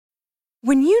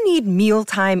When you need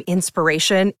mealtime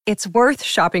inspiration, it's worth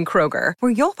shopping Kroger,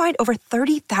 where you'll find over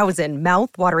 30,000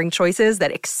 mouth-watering choices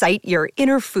that excite your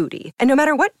inner foodie. And no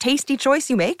matter what tasty choice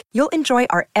you make, you'll enjoy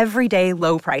our everyday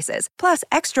low prices, plus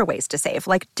extra ways to save,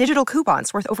 like digital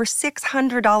coupons worth over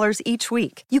 $600 each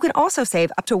week. You can also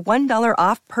save up to $1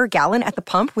 off per gallon at the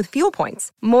pump with fuel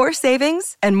points. More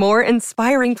savings and more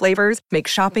inspiring flavors make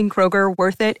shopping Kroger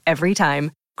worth it every time.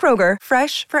 Kroger,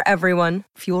 fresh for everyone.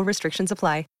 Fuel restrictions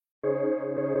apply.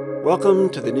 Welcome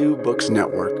to the New Books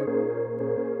Network.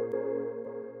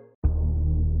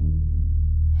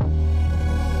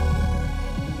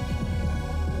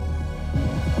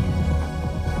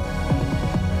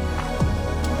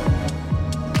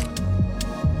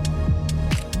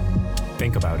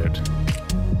 Think about it.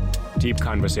 Deep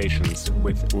conversations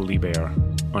with Uli Baer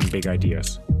on big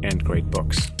ideas and great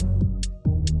books.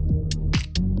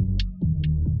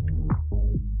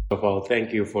 Well,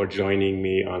 thank you for joining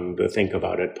me on the Think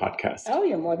About It podcast. Oh,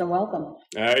 you're more than welcome.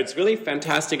 It's really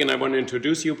fantastic, and I want to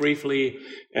introduce you briefly.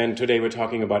 And today we're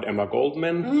talking about Emma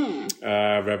Goldman,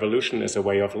 Revolution is a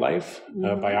Way of Life,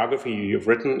 a biography you've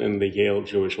written in the Yale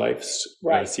Jewish Lives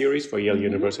series for Yale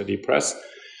University Press.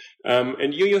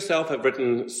 And you yourself have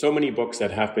written so many books that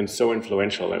have been so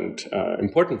influential and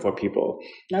important for people.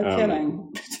 No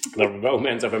kidding. The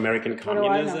Romance of American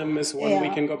Communism is one we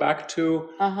can go back to.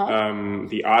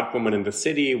 The Art Woman in the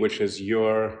City, which is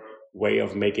your way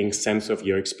of making sense of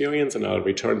your experience. And I'll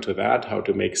return to that, how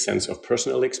to make sense of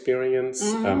personal experience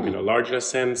in a larger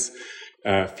sense.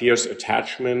 Fierce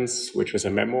Attachments, which is a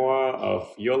memoir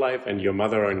of your life and your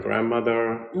mother and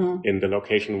grandmother in the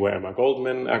location where Emma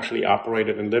Goldman actually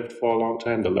operated and lived for a long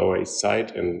time, the Lower East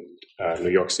Side in New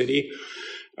York City.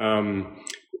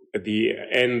 The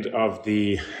end of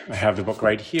I have the book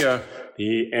right here,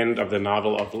 the end of the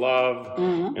novel of love,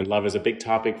 and love is a big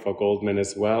topic for Goldman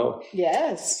as well.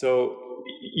 Yes. So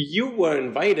you were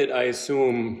invited, I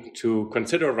assume, to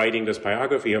consider writing this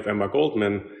biography of Emma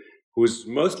Goldman, who's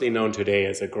mostly known today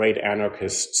as a great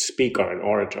anarchist speaker and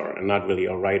orator, and not really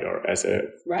a writer, as an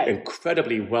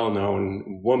incredibly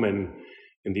well-known woman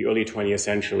in the early 20th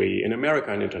century in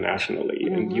America and internationally.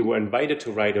 And you were invited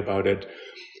to write about it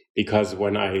because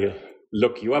when I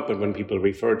look you up and when people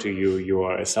refer to you, you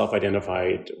are a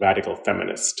self-identified radical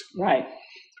feminist. Right.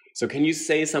 So can you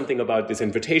say something about this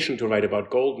invitation to write about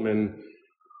Goldman,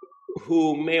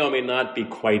 who may or may not be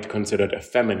quite considered a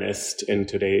feminist in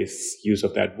today's use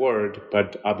of that word,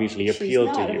 but obviously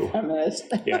appealed to you. She's not a feminist.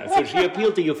 Yeah, so she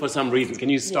appealed to you for some reason. Can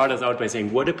you start us out by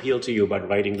saying what appealed to you about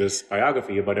writing this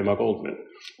biography about Emma Goldman?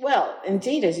 Well,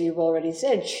 indeed, as you've already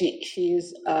said,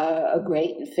 she's a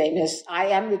great and famous. I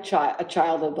am a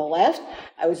child of the left.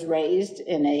 I was raised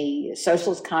in a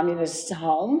socialist communist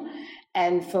home.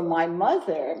 And for my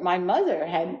mother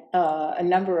had a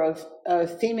number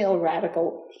of female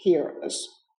radical heroes.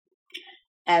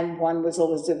 And one was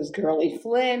Elizabeth Gurley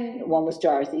Flynn, one was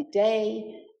Dorothy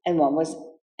Day, and one was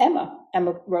Emma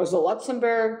Rosa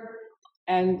Luxemburg,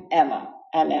 and Emma.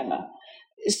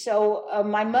 So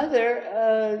my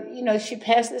mother, she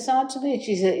passed this on to me.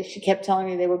 She kept telling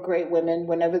me they were great women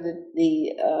whenever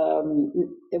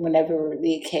whenever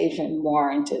the occasion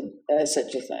warranted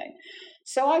such a thing.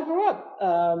 So I grew up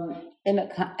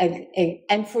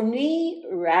and for me,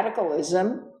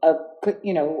 radicalism,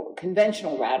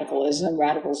 conventional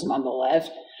radicalism on the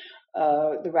left,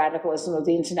 the radicalism of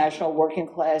the international working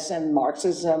class and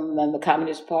Marxism and the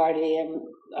Communist Party and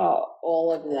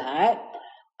all of that,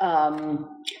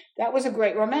 that was a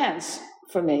great romance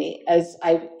for me, as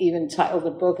I've even titled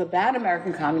a book about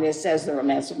American communists as The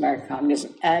Romance of American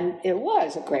Communism, and it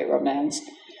was a great romance.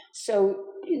 So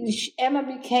Emma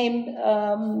became,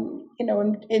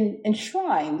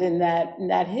 enshrined in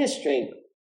that history.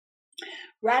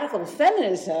 Radical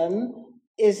feminism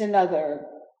is another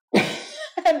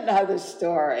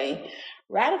story.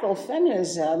 Radical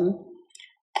feminism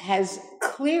has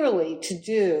clearly to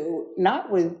do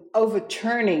not with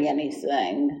overturning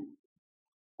anything,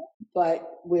 but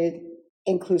with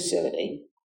inclusivity,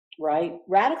 right?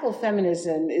 Radical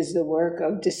feminism is the work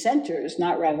of dissenters,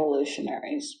 not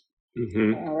revolutionaries.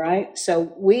 All right.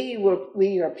 So we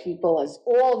are people, as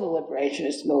all the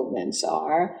liberationist movements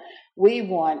are. We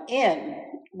want in.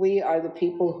 We are the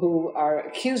people who are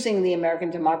accusing the American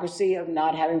democracy of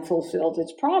not having fulfilled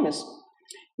its promise.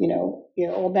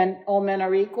 All men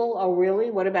are equal. Oh,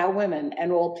 really? What about women?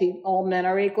 And all men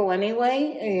are equal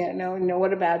anyway.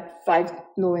 What about 5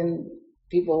 million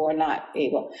people who are not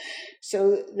equal?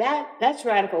 So that's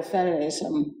radical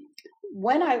feminism.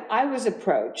 When I was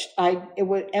approached,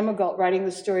 writing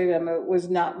the story of Emma was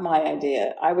not my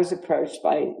idea. I was approached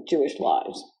by Jewish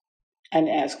Lives, and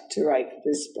asked to write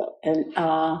this book.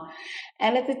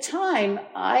 And at the time,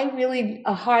 I really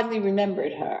hardly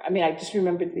remembered her. I mean, I just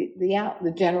remembered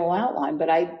the general outline, but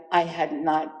I had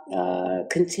not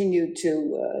continued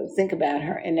to think about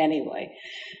her in any way.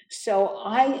 So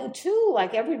I, too,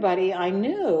 like everybody I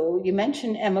knew, you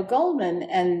mentioned Emma Goldman,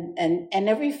 and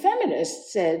every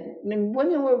feminist said, I mean,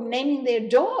 women were naming their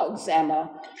dogs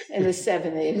Emma in the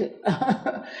 70s,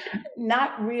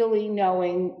 not really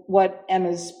knowing what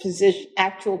Emma's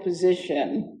actual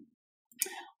position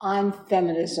on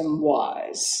feminism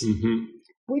was,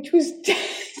 which was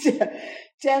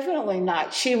definitely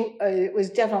not. It was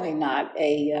definitely not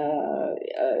an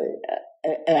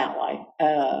ally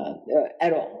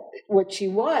at all. What she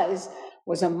was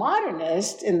a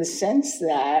modernist in the sense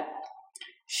that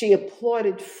she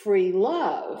applauded free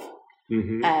love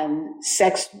and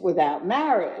sex without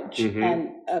marriage and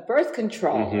birth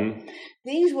control.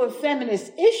 These were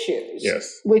feminist issues,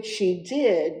 which she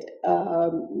did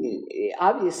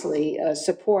obviously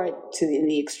support in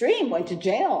the extreme, went to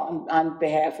jail on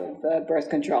behalf of birth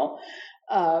control.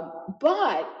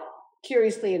 But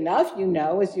curiously enough,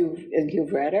 as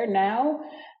you've read her now,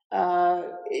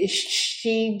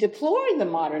 she deplored the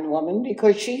modern woman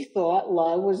because she thought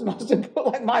love was the most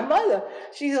important. Like my mother,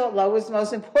 she thought love was the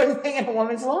most important thing in a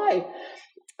woman's life.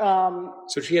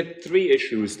 So she had three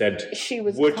issues that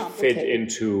would fit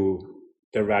into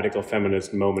the radical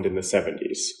feminist moment in the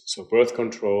 70s. So birth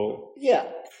control,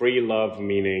 free love,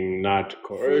 meaning not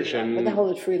coercion. What the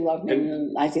hell did free love mean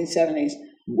in the 1970s?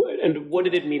 And what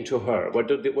did it mean to her? What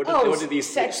did these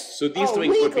sex? So these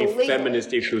things would be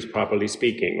feminist issues, properly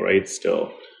speaking, right?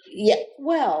 Still. Yeah.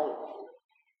 Well,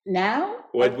 now.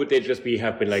 Or would they just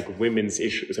have been like women's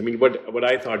issues? I mean, what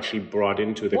I thought she brought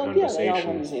into the conversation. Yeah, they are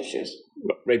women's issues.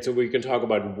 Right. So we can talk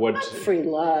about what not free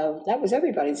love. That was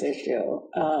everybody's issue.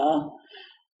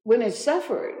 Women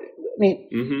suffered. I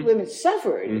mean, women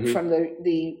suffered from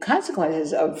the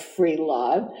consequences of free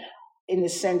love. In the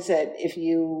sense that if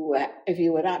you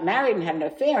were not married and had an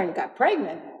affair and got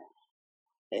pregnant,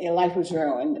 your life was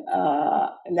ruined.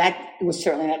 And that was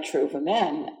certainly not true for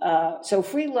men. So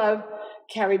free love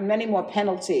carried many more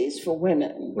penalties for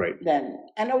women then.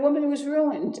 And a woman was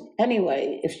ruined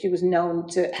anyway if she was known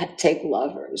to take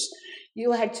lovers.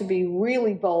 You had to be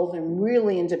really bold and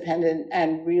really independent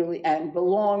and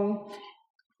belong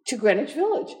to Greenwich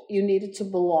Village. You needed to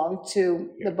belong to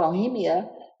the Bohemia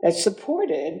that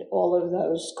supported all of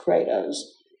those credos.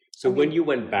 So when you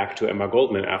went back to Emma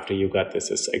Goldman after you got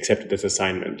accepted this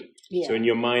assignment, so in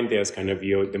your mind there's kind of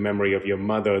the memory of your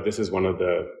mother. This is one of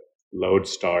the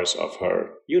lodestars of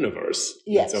her universe.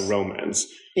 Yes. It's a romance.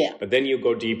 Yeah. But then you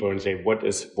go deeper and say, what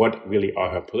really are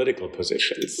her political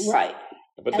positions? Right.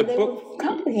 But and the book were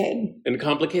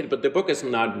complicated. But the book is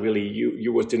not really,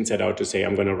 you didn't set out to say,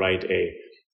 I'm going to write a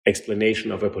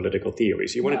explanation of her political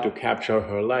theories. You wanted to capture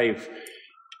her life.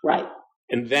 Right.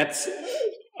 And that's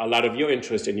a lot of your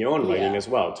interest in your own writing as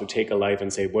well, to take a life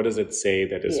and say, what does it say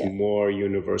that is more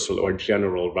universal or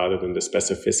general rather than the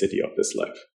specificity of this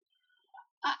life?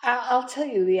 I'll tell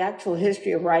you the actual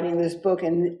history of writing this book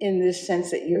in this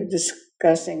sense that you're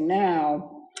discussing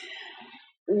now.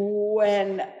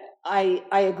 When I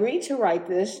agreed to write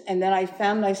this, and then I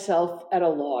found myself at a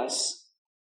loss.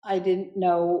 I didn't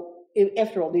know.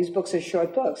 After all, these books are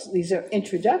short books. These are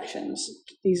introductions.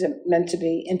 These are meant to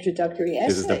be introductory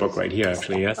essays. This is the book right here,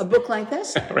 actually, yes. A book-length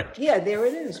essay. Right. Yeah, there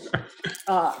it is.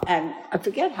 And I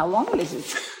forget how long it is.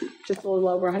 It's just a little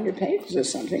over 100 pages or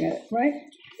something, right?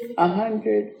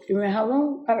 100. You remember how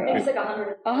long? I don't know. It's like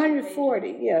 100.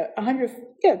 140. Yeah, 100.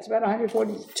 Yeah, it's about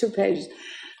 142 pages.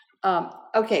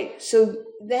 Okay, so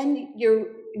then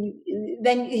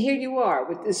here you are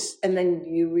with this, and then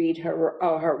you read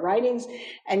her writings,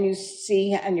 and you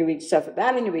see, and you read stuff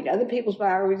about it, and you read other people's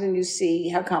biographies, and you see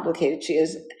how complicated she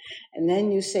is, and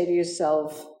then you say to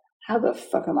yourself, how the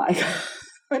fuck am I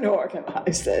going to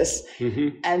organize this?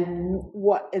 And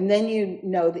then you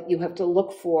know that you have to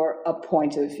look for a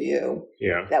point of view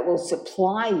that will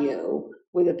supply you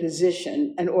with a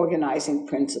position, an organizing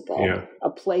principle, a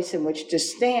place in which to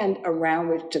stand, around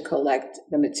which to collect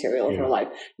the material of her life,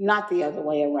 not the other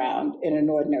way around in an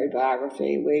ordinary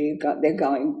biography where they're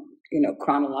going,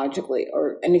 chronologically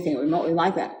or anything remotely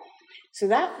like that. So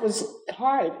that was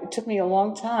hard. It took me a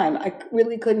long time. I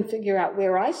really couldn't figure out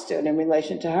where I stood in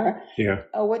relation to her,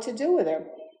 or what to do with her.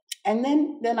 And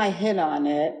then I hit on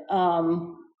it.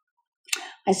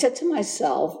 I said to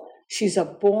myself, she's a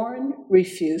born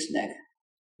refusenik.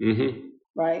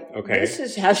 right? Okay. This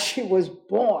is how she was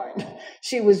born.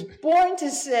 She was born to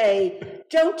say,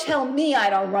 don't tell me I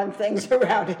don't run things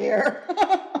around here.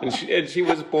 And she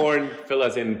was born, fill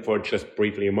us in for just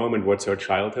briefly a moment, what's her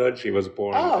childhood? She was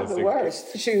born as the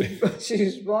worst. She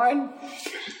was born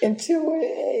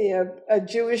into a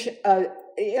Jewish,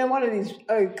 in one of these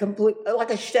complete,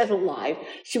 like a shtetl life.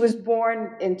 She was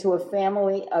born into a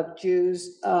family of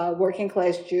Jews, working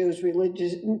class Jews,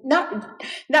 religious, not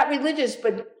religious,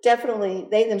 but definitely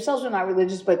they themselves were not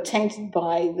religious, but tainted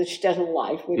by the shtetl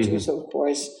life, which was, of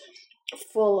course,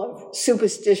 full of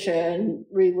superstition,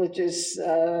 religious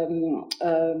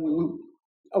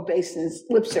obeisance,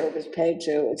 lip service paid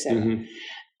to, etc.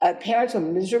 Parents were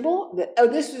miserable.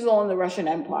 This was all in the Russian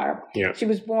Empire. Yeah. She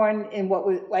was born in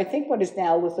what is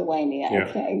now Lithuania.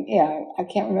 Yeah. I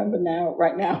can't remember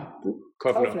right now.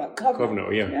 Kovno,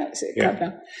 yeah.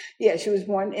 Kovno. Yeah, she was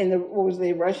born in what was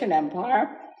the Russian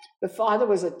Empire. The father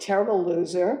was a terrible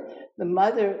loser. The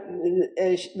mother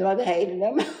hated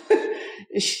him.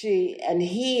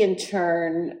 He in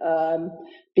turn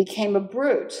became a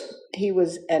brute. He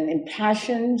was an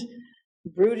impassioned,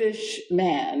 brutish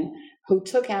man who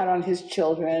took out on his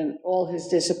children all his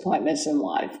disappointments in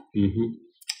life,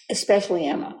 especially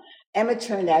Emma. Emma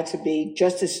turned out to be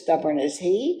just as stubborn as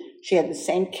he. She had the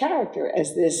same character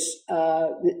as this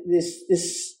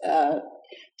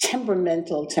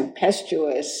temperamental,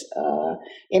 tempestuous,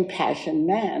 impassioned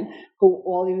man who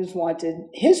always wanted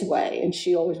his way, and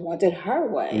she always wanted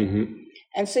her way.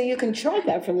 And so you can chart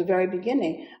that from the very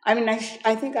beginning. I mean,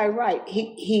 I think I write.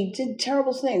 He did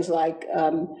terrible things like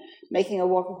making her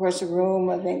walk across the room,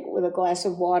 I think, with a glass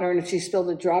of water, and if she spilled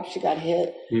a drop, she got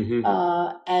hit.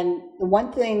 And the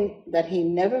one thing that he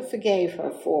never forgave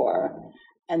her for,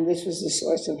 and this was the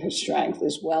source of her strength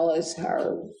as well as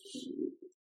her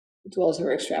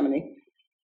extremity,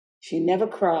 she never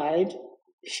cried.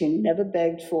 She never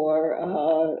begged for,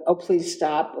 oh, please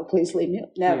stop, or please leave me.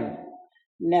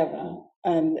 Never.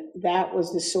 And that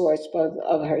was the source both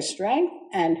of her strength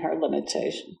and her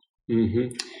limitation.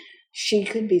 She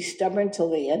could be stubborn till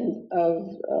the end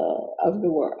of the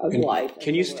world, of life.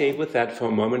 Can you stay with that for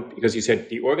a moment? Because you said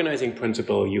the organizing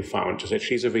principle you found is that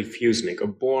she's a refusnik, a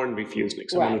born refusnik,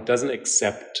 someone who doesn't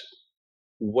accept.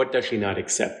 What does she not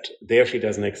accept? There she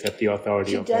doesn't accept the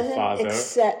authority of her father.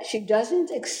 She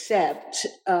doesn't accept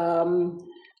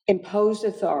imposed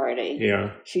authority.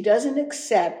 Yeah. She doesn't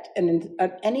accept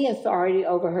any authority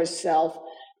over herself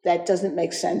that doesn't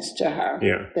make sense to her.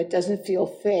 Yeah. That doesn't feel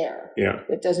fair. Yeah.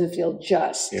 That doesn't feel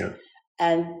just. Yeah.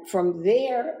 And from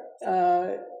there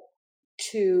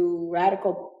to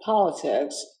radical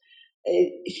politics,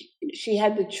 she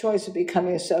had the choice of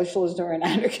becoming a socialist or an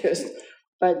anarchist.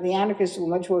 But the anarchists were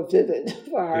much more vivid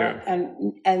for her,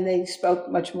 and they spoke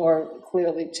much more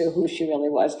clearly to who she really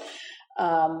was.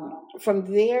 From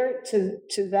there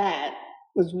to that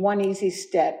was one easy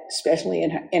step, especially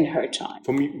in her time.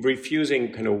 From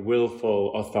refusing kind of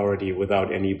willful authority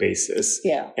without any basis.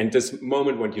 Yeah. And this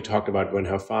moment when you talked about when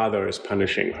her father is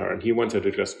punishing her, and he wants her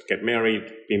to just get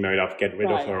married, be married off, get rid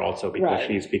of her also because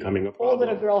she's becoming a problem. All that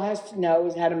a girl has to know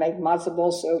is how to make matzo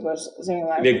ball soup or something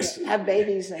like that. Have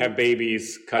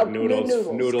babies. Cut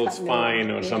noodles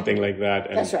fine or something like that.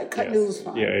 And, that's right, cut noodles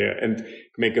fine. Yeah, and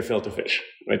make a filter fish.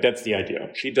 Right, that's the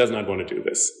idea. She does not want to do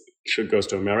this. She goes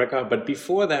to America. But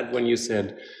before that, when you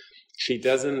said she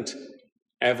doesn't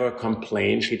ever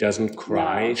complain, she doesn't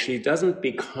cry, she doesn't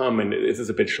become, and this is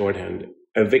a bit shorthand,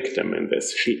 a victim in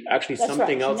this. She actually,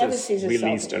 something else is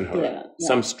released in her.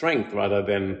 Some strength rather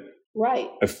than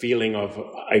a feeling of,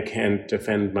 I can't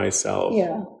defend myself.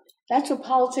 Yeah. That's what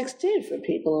politics did for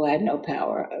people who had no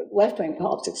power, left-wing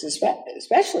politics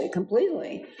especially,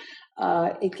 completely.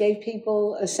 It gave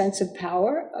people a sense of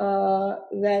power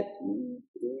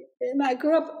and I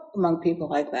grew up among people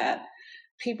like that.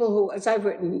 People who, as I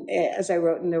wrote in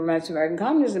the Romance of American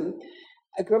Communism,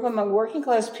 I grew up among working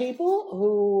class people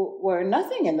who were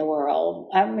nothing in the world.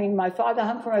 I mean, my father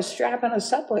hung from a strap on a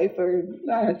subway for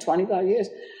 25 years,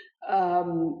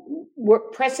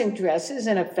 pressing dresses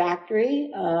in a factory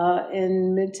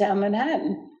in Midtown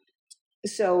Manhattan.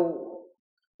 So,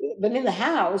 but in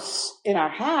our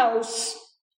house,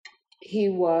 he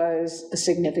was a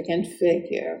significant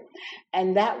figure.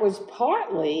 And that was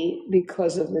partly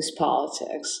because of this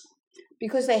politics.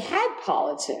 Because they had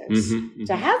politics.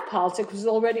 To have politics was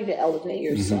already to elevate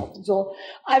yourself. It's all.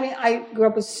 I mean, I grew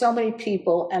up with so many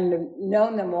people and have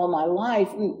known them all my life,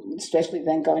 especially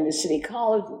then going to City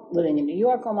College, living in New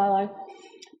York all my life.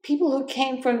 People who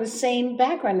came from the same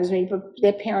background as me, but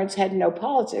their parents had no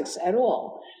politics at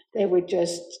all. They were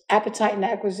just appetite and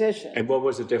acquisition. And what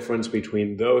was the difference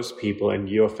between those people and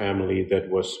your family that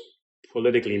was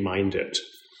politically minded.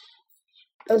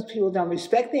 Those people don't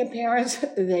respect their parents.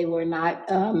 They were not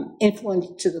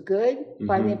influenced to the good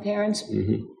by their parents.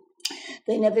 Mm-hmm.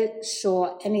 They never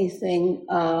saw anything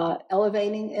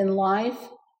elevating in life.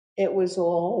 It was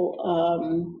all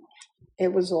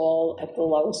at the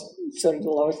lowest, sort of the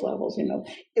lowest levels, you know.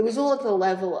 It was all at the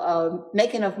level of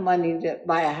make enough money to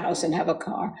buy a house and have a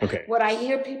car. Okay. What I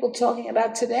hear people talking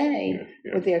about today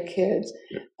with their kids,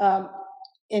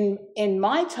 in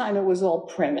my time, it was all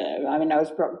primitive. I mean, I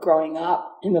was growing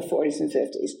up in the 40s and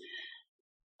 50s.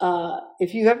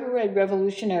 If you've ever read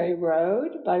Revolutionary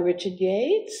Road by Richard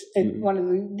Yates, one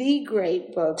of the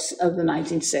great books of the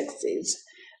 1960s,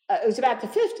 it was about the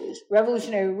 50s.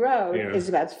 Revolutionary Road is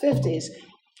about the 50s.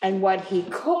 And what he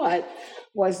caught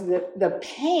was the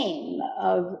pain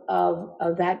of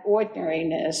that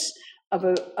ordinariness of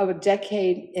a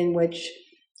decade in which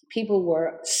people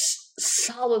were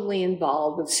solidly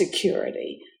involved with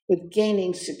security, with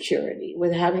gaining security,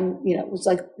 with having, you know, it was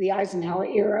like the Eisenhower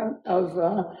era of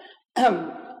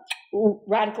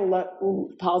radical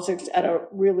politics at a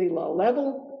really low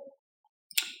level.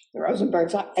 The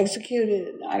Rosenbergs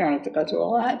executed. I don't have to go through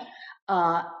all that.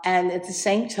 And at the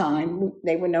same time,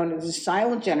 they were known as the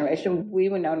silent generation. We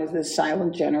were known as the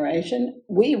silent generation.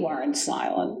 We weren't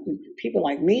silent. People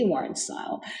like me weren't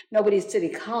silent. Nobody at City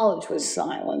College was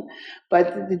silent.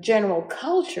 But the general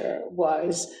culture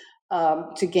was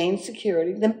to gain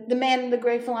security. The man in the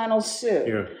gray flannel suit.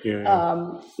 You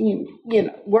know,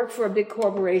 work for a big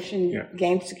corporation,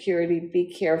 gain security, be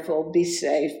careful, be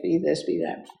safe, be this, be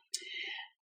that.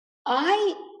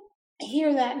 I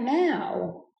hear that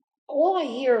now. All I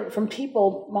hear from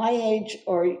people my age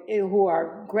or who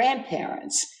are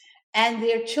grandparents and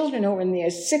their children who are in their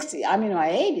 60s, I'm in my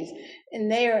 80s,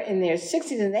 and they're in their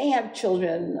 60s and they have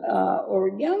children or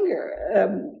younger.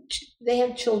 They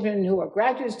have children who are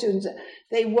graduate students.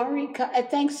 They worry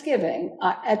at Thanksgiving,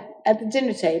 at the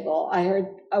dinner table. I heard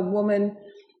a woman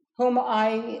whom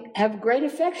I have great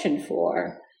affection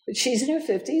for. But she's in her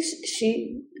 50s.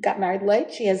 She got married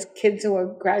late. She has kids who are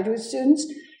graduate students.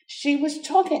 She was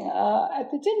talking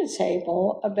at the dinner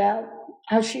table about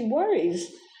how she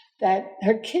worries that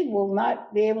her kid will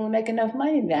not be able to make enough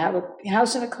money to have a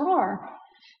house and a car.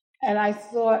 And I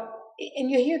thought,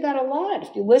 and you hear that a lot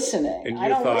if you listen. And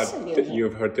you thought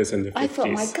you've heard this in the 50s. I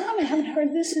thought, my God, I haven't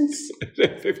heard this since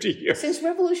 50 years. Since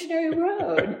Revolutionary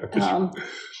Road.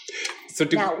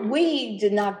 Now, we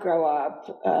did not grow up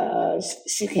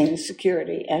seeking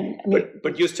security. And I mean,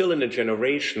 but you're still in a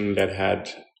generation that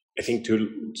had, I think,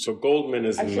 so Goldman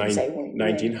is in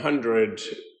 1900.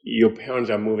 Your parents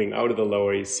are moving out of the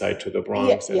Lower East Side to the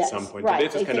Bronx at some point.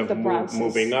 Right. So this is kind of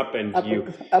moving up, and but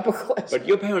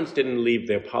your parents didn't leave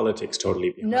their politics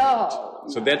totally behind. No.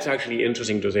 So that's actually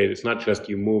interesting to say. It's not just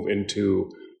you move into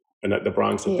the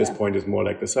Bronx at this point is more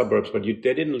like the suburbs, but they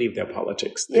didn't leave their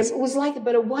politics. It was like,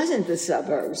 but it wasn't the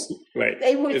suburbs. Right.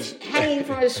 They were hanging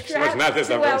from a strap 2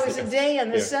 hours a day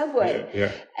on the subway.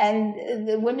 Yeah. And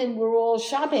the women were all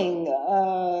shopping,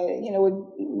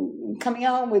 coming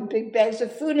home with big bags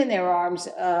of food in their arms,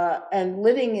 and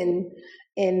living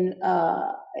in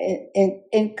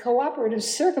cooperative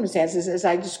circumstances, as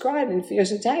I described in Fierce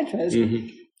Attachments. Mm-hmm.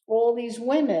 All these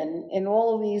women in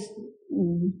all of these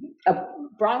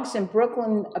Bronx and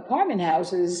Brooklyn apartment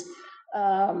houses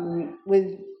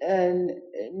with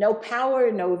no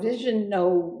power, no vision,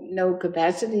 no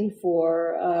capacity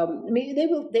for.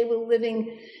 They were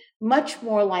living much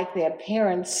more like their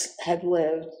parents had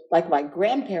lived, like my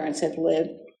grandparents had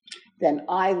lived, than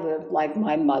I lived, like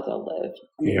my mother lived.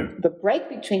 The break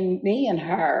between me and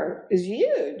her is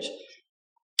huge.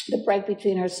 The break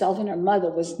between herself and her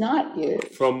mother was not huge.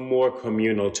 From more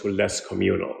communal to less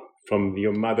communal. From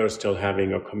your mother still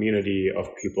having a community of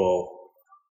people.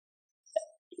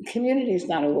 Community is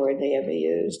not a word they ever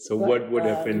used. So what would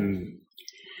have been?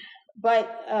 But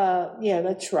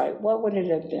that's right. What would it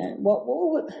have been?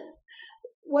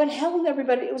 What held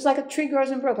everybody? It was like a tree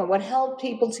grows in Brooklyn. What held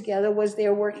people together was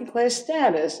their working class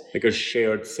status. Like a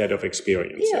shared set of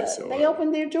experiences. Yeah, they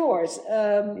opened their doors.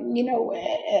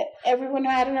 Everyone who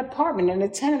had an apartment in a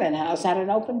tenement house had an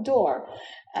open door,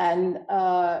 and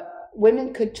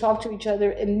women could talk to each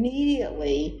other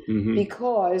immediately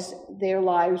because their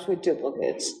lives were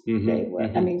duplicates. They were.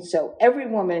 So every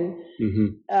woman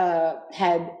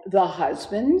had the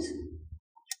husband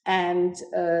and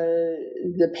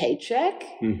the paycheck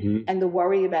and the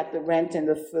worry about the rent and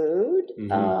the food.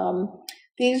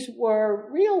 These were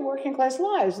real working class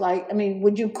lives.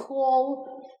 Would you call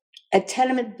a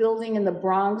tenement building in the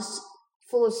Bronx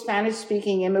full of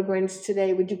Spanish-speaking immigrants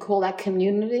today, would you call that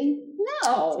community?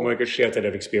 No. It's more like a shared set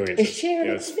of experiences. A shared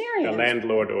experience. The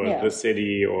landlord or the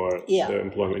city or the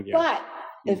employment. Yeah. But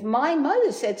if my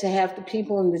mother said to half the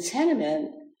people in the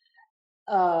tenement,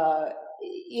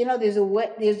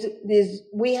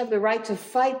 we have the right to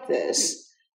fight this.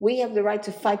 We have the right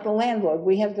to fight the landlord.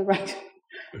 We have the right.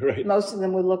 Right. Most of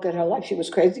them would look at her like she was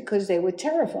crazy because they were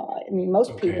terrified. I mean,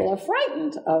 most people are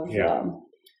frightened of.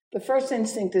 The first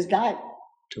instinct is not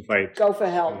to fight. Go for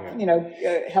help.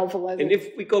 Help for leather. And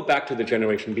if we go back to the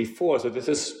generation before, so this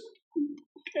is.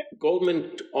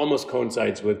 Goldman almost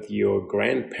coincides with your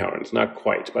grandparents, not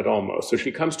quite, but almost. So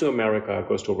she comes to America,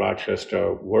 goes to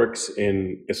Rochester, works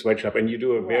in a sweatshop, and you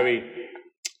do a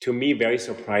to me, very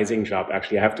surprising job.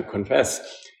 Actually, I have to confess,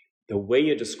 the way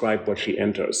you describe what she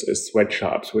enters is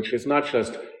sweatshops, which is not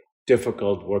just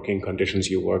difficult working conditions.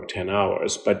 You work 10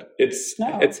 hours, but it's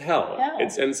hell.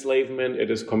 It's enslavement.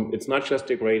 It's not just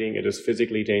degrading. It is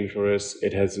physically dangerous.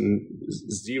 It has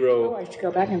zero. Oh, I should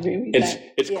go back and read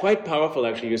that. It's quite powerful,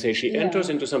 actually. You say she enters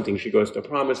into something. She goes to the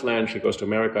promised land. She goes to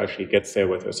America. She gets there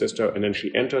with her sister, and then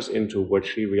she enters into what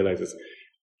she realizes.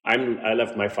 I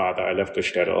left my father. I left the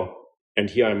shtetl, and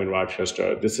here I'm in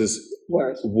Rochester. This is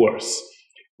worse.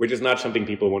 Which is not something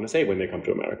people want to say when they come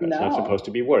to America. It's not supposed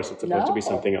to be worse. It's supposed to be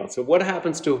something else. So what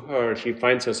happens to her? She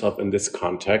finds herself in this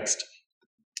context,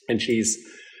 and she's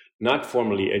not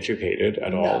formally educated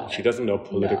at all. She doesn't know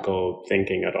political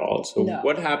thinking at all. So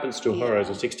what happens to her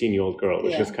as a 16-year-old girl?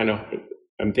 Which is kind of,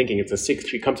 I'm thinking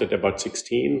she comes at about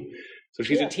 16. So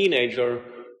she's a teenager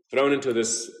thrown into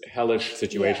this hellish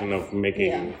situation of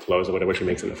making clothes or whatever she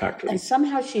makes in the factory. And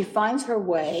somehow she finds her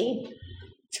way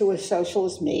to a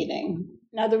socialist meeting.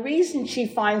 Now, the reason she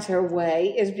finds her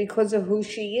way is because of who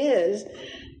she is,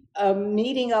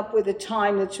 meeting up with a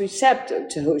time that's receptive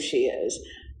to who she is.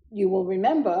 You will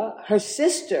remember her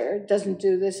sister doesn't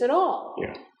do this at all.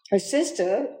 Yeah. Her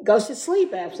sister goes to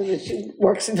sleep after this. She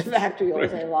works in the factory all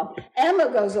day long. Emma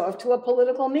goes off to a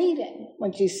political meeting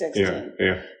when she's 16.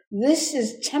 Yeah. This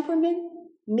is temperament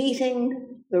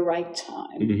meeting the right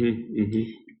time.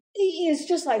 It's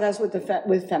just like us with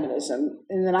feminism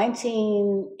in the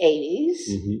 1980s,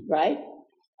 right?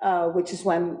 Which is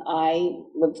when I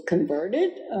was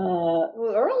converted.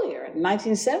 Earlier, in the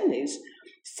 1970s,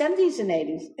 70s and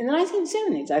 80s. In the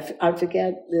 1970s, I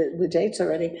forget the dates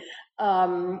already.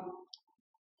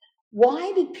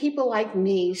 Why did people like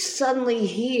me suddenly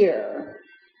hear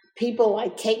people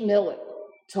like Kate Millett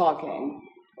talking?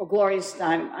 Or Gloria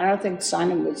Steinem? I don't think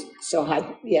Steinem was so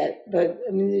hot yet, but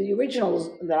I mean the originals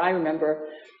that I remember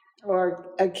are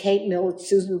Kate Millett,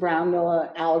 Susan Brown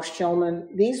Miller, Alex Shulman.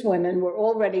 These women were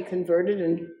already converted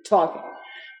and talking,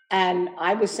 and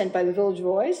I was sent by the Village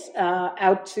Voice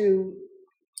out to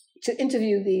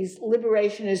interview these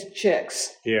liberationist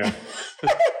chicks. Yeah.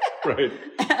 Right.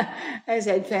 As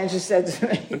Ed Fancher said to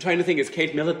me. I'm trying to think, is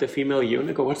Kate Millett the female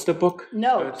eunuch, or what's the book?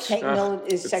 No, Kate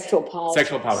Millett is Sexual Politics.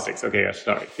 Sexual Politics, okay, yeah,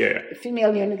 sorry. Yeah. The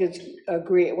female eunuch is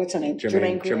Greer, what's her name?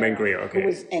 Germaine Greer, okay. Who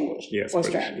was English. Yes,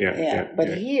 Australian.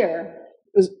 But here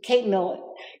it was Kate Millett.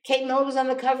 Kate Millett was on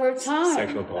the cover of Time.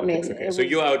 Sexual Politics, okay. So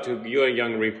you're a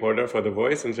young reporter for The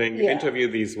Voice and saying, interview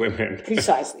these women.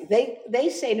 Precisely. They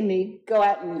say to me, go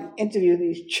out and interview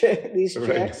these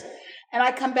chicks, and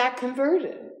I come back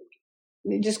converted.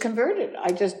 Just converted.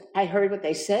 I heard what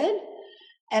they said,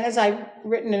 and as I've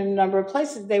written in a number of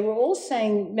places, they were all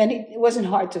saying it wasn't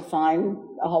hard to find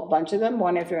a whole bunch of them,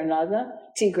 one after another.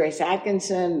 T. Grace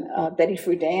Atkinson, Betty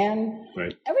Friedan.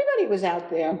 Right. Everybody was out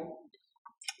there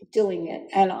doing it,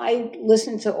 and I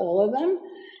listened to all of them,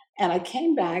 and I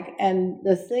came back, and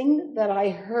the thing that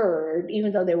I heard,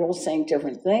 even though they were all saying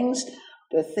different things,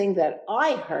 the thing that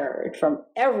I heard from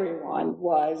everyone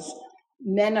was,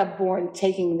 men are born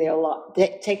taking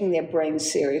their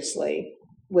brains seriously.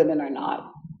 Women are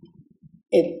not.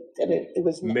 It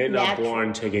was men natural. Are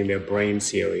born taking their brains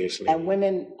seriously, and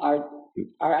women are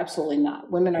absolutely not.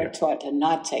 Women are taught to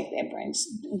not take their brains,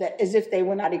 as if they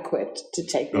were not equipped to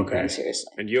take their brains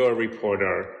seriously. And you're a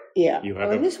reporter. Yeah.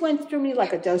 And this went through me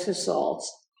like a dose of salt.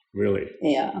 Really?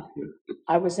 Yeah.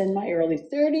 I was in my early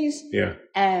 30s. Yeah.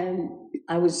 And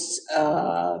I was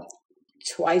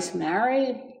twice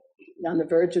married. On the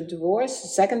verge of divorce, the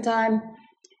second time,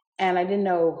 and I didn't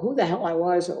know who the hell I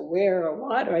was or where or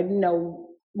what, or I didn't know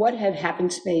what had happened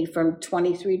to me from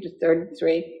 23 to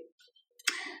 33,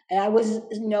 and I was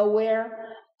nowhere.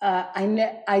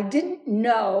 I didn't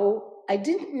know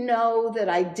that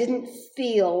I didn't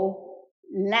feel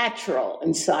natural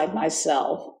inside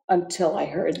myself until I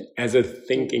heard. As a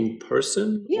thinking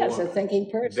person? Yes, a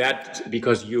thinking person. That,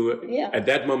 because at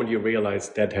that moment you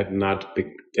realized that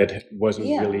wasn't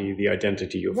really the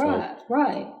identity you felt.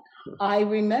 Right. I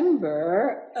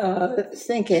remember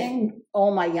thinking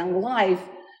all my young life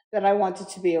that I wanted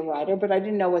to be a writer, but I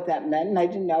didn't know what that meant, and I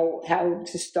didn't know how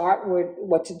to start with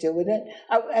what to do with it.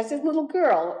 As a little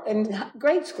girl in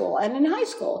grade school and in high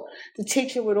school, the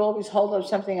teacher would always hold up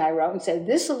something I wrote and say,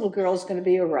 "This little girl is going to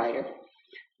be a writer."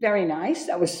 Very nice.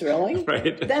 That was thrilling.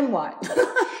 Right. Then what?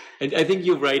 And I think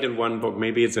you write in one book,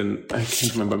 maybe it's in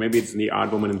The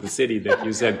Odd Woman in the City, that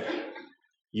you said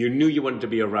you knew you wanted to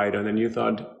be a writer, and then you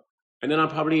thought, and then I'll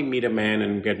probably meet a man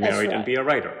and get married and be a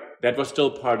writer. That was still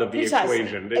part of the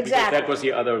equation. Because that was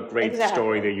the other great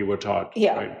story that you were taught.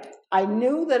 Yeah. Right? I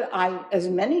knew that as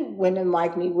many women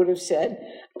like me would have said,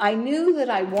 I knew that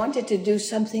I wanted to do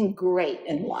something great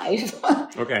in life.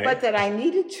 Okay. But that I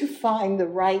needed to find the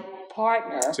right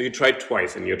partner. So you tried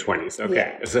twice in your 20s.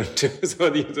 Okay. Yeah. So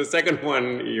the second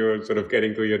one, you're sort of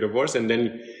getting through your divorce, and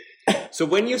then... So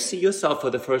when you see yourself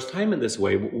for the first time in this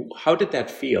way, how did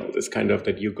that feel? This kind of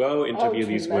that you go interview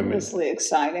these women. Tremendously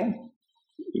exciting.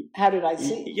 How did I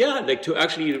see? Yeah, like to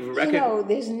actually recognize.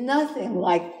 There's nothing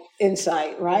like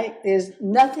insight, right? There's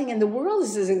nothing in the world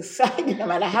is as exciting, no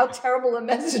matter how terrible a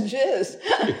message is.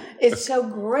 It's so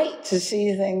great to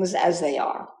see things as they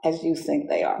are, as you think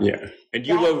they are. Yeah, and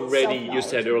you were ready. You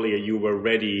said earlier you were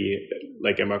ready,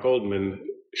 like Emma Goldman.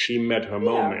 She met her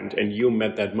moment, and you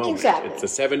met that moment. Exactly. It's the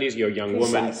 70s, you're a young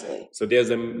woman. So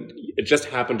it just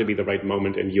happened to be the right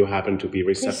moment, and you happened to be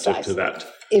receptive to that.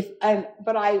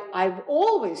 But I've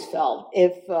always felt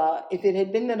if it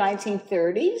had been the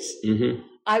 1930s,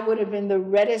 I would have been the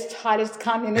reddest, hottest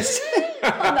communist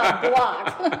on the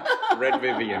block. Red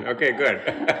Vivian. Okay, good.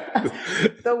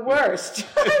 The worst.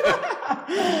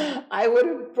 I would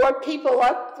have brought people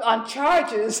up on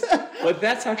charges. But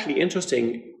that's actually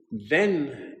interesting.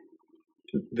 Then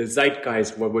the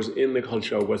zeitgeist, what was in the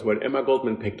culture, was what Emma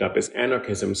Goldman picked up as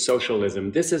anarchism,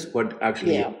 socialism. This is what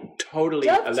actually totally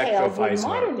electrifies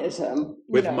modernism.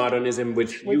 With modernism,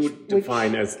 which you would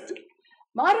define as...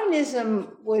 Modernism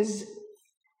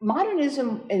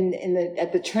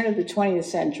at the turn of the 20th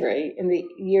century, in the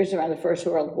years around the First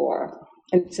World War,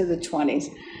 into the 20s.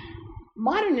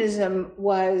 Modernism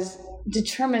was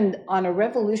determined on a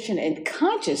revolution in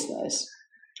consciousness,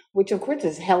 which of course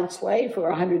has held sway for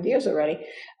 100 years already.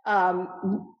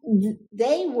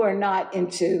 They were not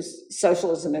into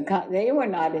socialism, and they were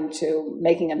not into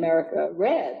making America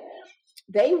red.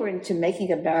 They were into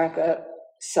making America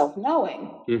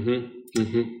self-knowing.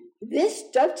 This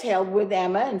dovetailed with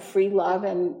Emma and free love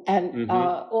and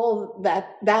all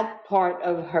that part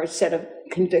of her set of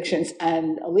convictions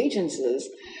and allegiances.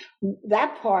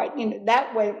 That part,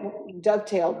 that way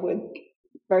dovetailed with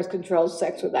birth control,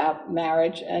 sex without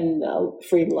marriage, and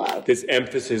free love. This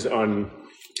emphasis on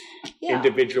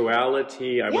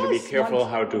individuality. I want to be careful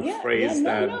how to phrase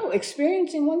that. No,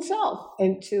 experiencing oneself,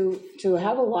 and to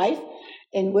have a life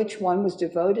in which one was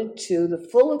devoted to the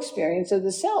full experience of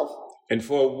the self. And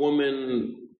for a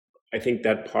woman, I think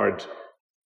that part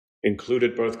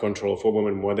included birth control for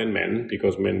women more than men,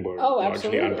 because men were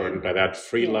largely unburdened by that.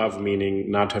 Free love,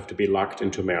 meaning not have to be locked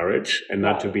into marriage and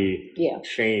not to be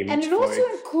shamed. And it also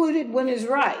included women's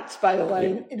rights, by the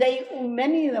way.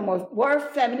 Many of them were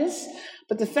feminists,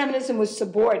 but the feminism was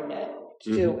subordinate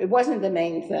to, it wasn't the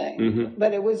main thing,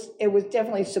 but it was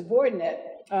definitely subordinate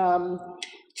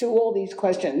to all these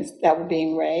questions that were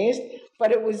being raised.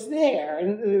 But it was there,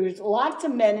 and there was lots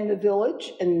of men in the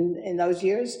village in those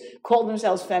years called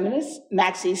themselves feminists.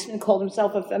 Max Eastman called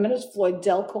himself a feminist. Floyd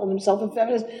Dell called himself a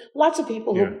feminist. Lots of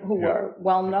people who were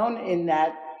well known in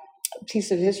that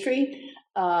piece of history,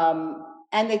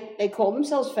 and they called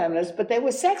themselves feminists, but they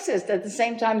were sexist at the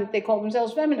same time that they called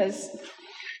themselves feminists.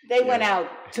 They went out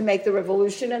to make the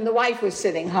revolution, and the wife was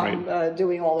sitting home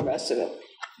doing all the rest of it.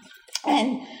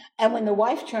 And when the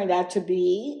wife turned out to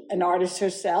be an artist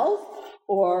herself,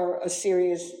 or a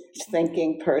serious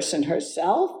thinking person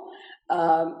herself,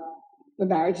 the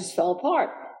marriages fell apart.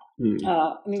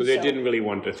 So they didn't really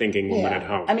want a thinking woman at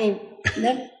home. I mean,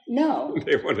 no.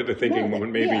 They wanted a thinking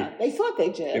woman, maybe. Yeah, they thought they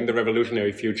did. In the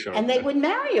revolutionary future. And they would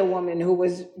marry a woman who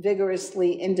was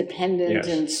vigorously independent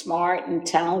and smart and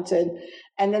talented.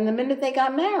 And then the minute they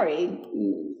got married,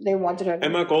 they wanted her.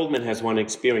 Emma Goldman has one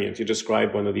experience. You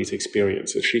describe one of these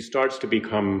experiences. She starts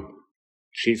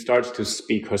to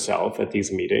speak herself at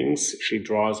these meetings. She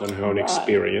draws on her own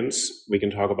experience. We can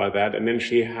talk about that. And then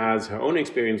she has her own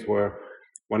experience where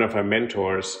one of her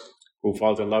mentors who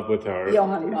falls in love with her,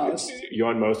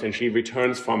 Johann Most, and she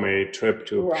returns from a trip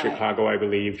to Chicago, I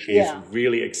believe. She's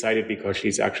really excited because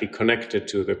she's actually connected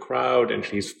to the crowd, and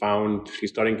she's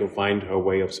starting to find her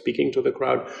way of speaking to the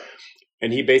crowd.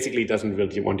 And he basically doesn't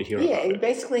really want to hear about it. Yeah,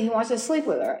 basically he wants to sleep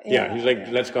with her. Yeah, he's like,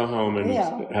 let's go home and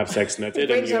have sex, and that's it.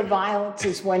 He brings her violets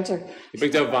this winter. He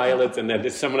brings her violets, and then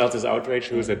someone else is outraged.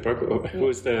 Who's at Berkeley?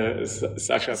 Who's the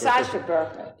Sasha Berkeley? Sasha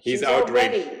Berkeley. He's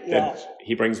outraged that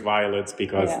he brings violets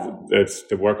because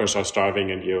the workers are starving,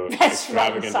 and you're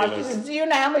extravagant. Sasha says, do you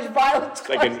know how much violets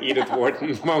cost? Like an Edith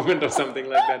Wharton moment or something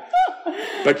like that.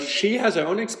 But she has her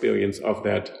own experience of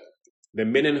that. The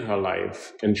men in her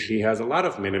life, and she has a lot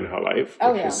of men in her life,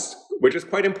 which is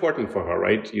quite important for her,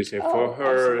 right? You say for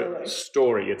her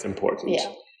story, it's important. Yeah.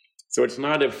 So it's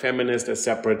not a feminist, a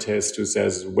separatist who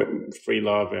says free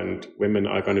love and women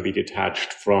are going to be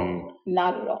detached from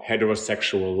not at all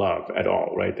heterosexual love at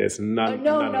all, right? There's none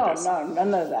of this.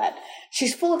 None of that.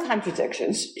 She's full of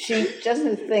contradictions. She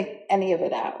doesn't think any of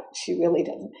it out. She really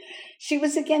doesn't. She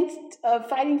was against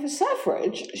fighting for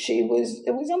suffrage. It was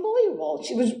unbelievable.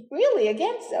 She was really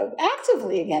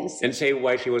actively against it. And say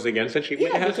why she was against it. She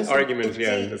has arguments.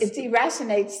 It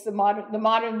deracinates the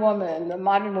modern woman. The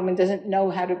modern woman doesn't know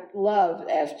how to love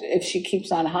if she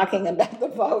keeps on hawking about the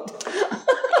vote.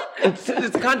 It's a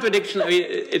contradiction. I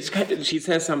mean, she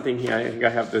says something here. I think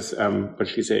I have this, but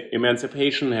she says,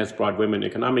 emancipation has brought women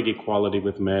economic equality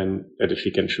with men, that she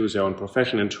can choose her own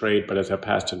profession and trade, but as her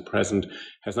past and present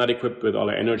has not equipped with all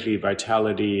her energy,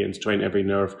 vitality, and strain every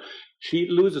nerve. She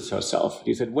loses herself.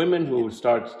 She said, women who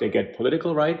they get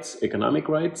political rights, economic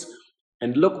rights,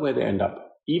 and look where they end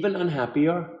up. Even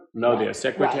unhappier. Now they're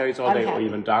secretaries all day, or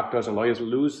even doctors or lawyers,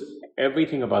 lose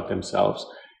everything about themselves.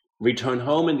 Return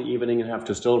home in the evening and have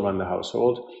to still run the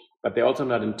household, but they're also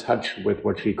not in touch with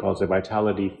what she calls a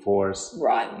vitality force.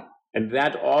 Right. And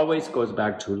that always goes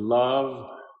back to love,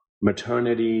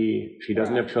 maternity. She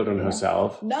doesn't have children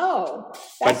herself. No,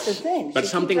 that's the thing. But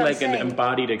something like an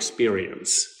embodied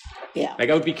experience. Yeah.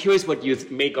 Like I would be curious what you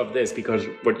make of this, because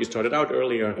what you started out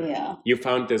earlier, you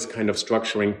found this kind of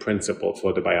structuring principle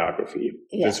for the biography,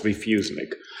 this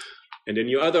Refusenik. And in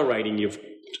your other writing, you've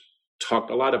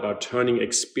talked a lot about turning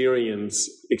experience.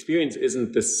 Experience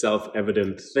isn't this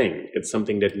self-evident thing. It's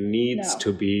something that needs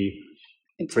to be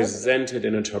presented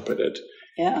and interpreted.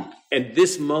 Yeah. And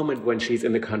this moment when she's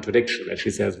in the contradiction, that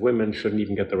she says women shouldn't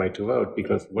even get the right to vote,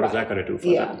 because what is that going to do for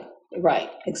them?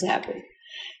 Right, exactly.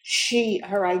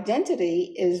 Her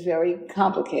identity is very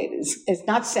complicated. It's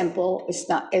not simple. It's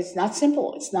not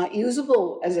simple. It's not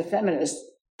usable as a feminist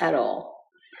at all.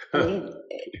 I mean,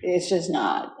 it's just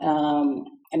not.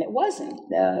 And it wasn't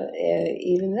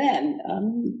even then.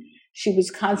 She was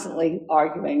constantly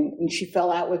arguing, and she fell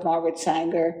out with Margaret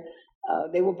Sanger.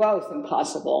 They were both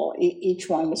impossible. Each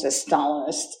one was a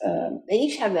Stalinist. They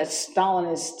each have that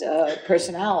Stalinist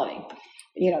personality.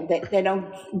 You know, they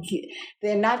don't.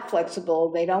 They're not flexible.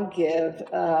 They don't give.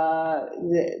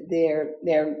 They're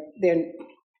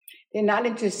not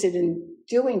interested in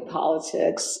doing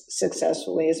politics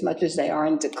successfully as much as they are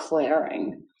in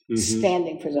declaring.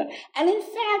 Standing for that. And in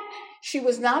fact, she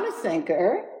was not a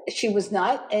thinker. She was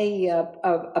not a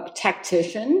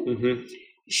tactician.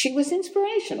 She was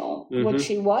inspirational. What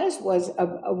she was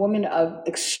a woman of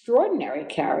extraordinary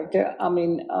character. I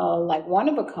mean, like one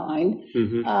of a kind.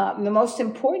 The most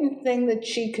important thing that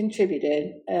she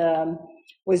contributed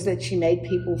was that she made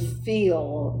people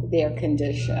feel their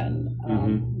condition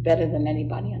better than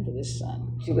anybody under the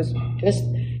sun.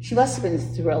 She must have been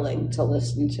thrilling to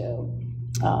listen to.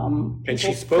 And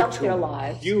she spoke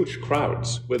to huge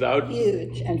crowds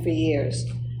huge, and for years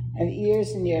and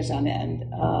years on end.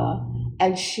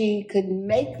 And she could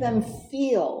make them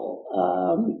feel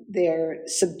their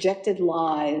subjected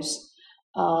lives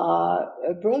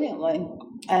brilliantly,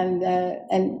 and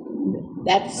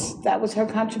that was her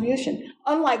contribution.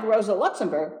 Unlike Rosa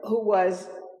Luxemburg, who was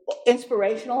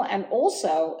inspirational and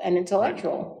also an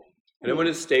intellectual. Right. And I want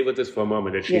to stay with this for a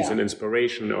moment, that she's an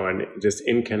inspiration or this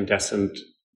incandescent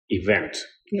event.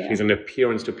 Yeah. She's an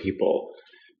appearance to people,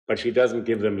 but she doesn't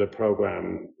give them the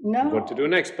program what to do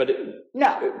next. But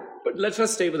let's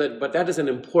just stay with it. But that is an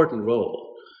important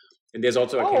role. And there's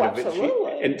also a kind of...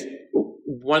 absolutely. And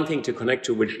one thing to connect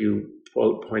to, which you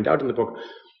point out in the book,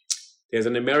 there's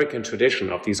an American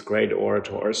tradition of these great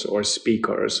orators or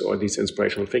speakers or these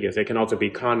inspirational figures. They can also be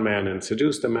con men and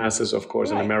seduce the masses, of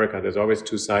course. Right. In America, there's always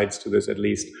two sides to this, at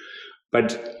least.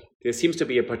 But there seems to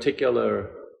be a particular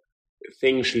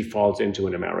thing she falls into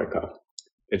in America.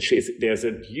 There's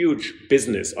a huge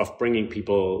business of bringing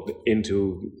people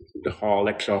into the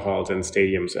lecture halls and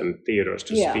stadiums and theaters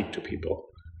to speak to people.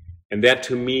 And that,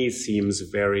 to me, seems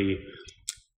very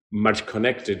much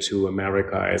connected to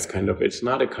America as kind of, it's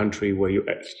not a country where you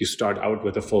start out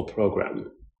with a full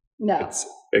program. No. It's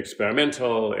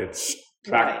experimental, it's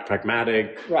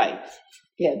pragmatic. Right.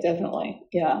 Yeah, definitely.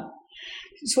 Yeah.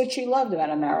 It's what she loved about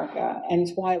America, and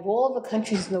it's why of all the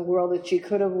countries in the world that she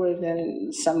could have lived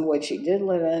in, some of which she did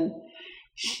live in,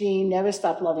 she never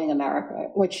stopped loving America.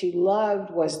 What she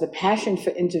loved was the passion for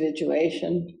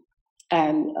individuation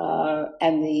and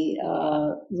the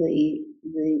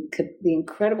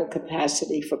incredible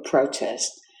capacity for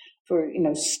protest, for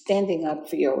standing up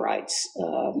for your rights.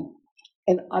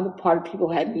 And on the part of people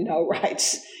who had no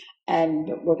rights and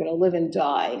were going to live and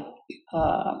die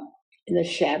in the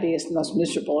shabbiest, most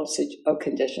miserable of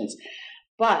conditions.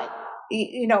 But,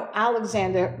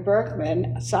 Alexander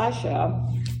Berkman, Sasha,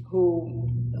 who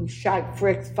shot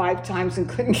Frick 5 times and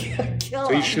couldn't kill him. So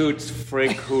he shoots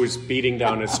Frick, who's beating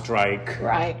down a strike,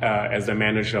 right, as the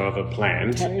manager of a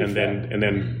plant, and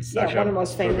then Sasha, one of the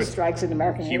most famous strikes in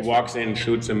American history. He walks in,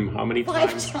 shoots him how many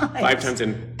times? 5 times,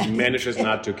 and manages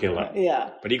not to kill him. Yeah,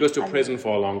 but he goes to prison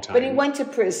for a long time. But he went to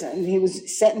prison. He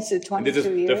was sentenced to 22 years. This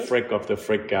is the Frick of the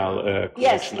Frick Gal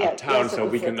collection uptown, so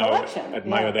we can now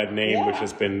admire that name, which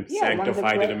has been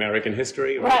sanctified in American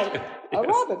history. Right. A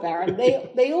robber baron.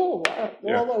 They all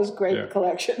were. All those great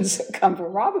collections come from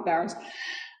robber barons.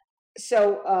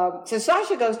 So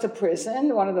Sasha goes to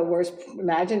prison, one of the worst,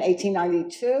 imagine,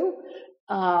 1892.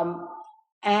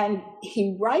 And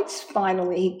he writes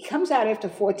finally, he comes out after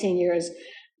 14 years,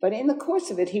 but in the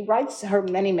course of it, he writes her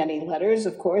many, many letters,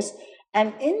 of course.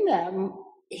 And in them,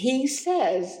 he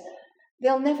says,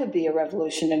 there'll never be a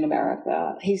revolution in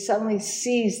America. He suddenly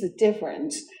sees the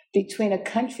difference between a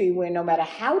country where no matter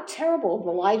how terrible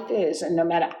the life is, and no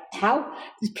matter how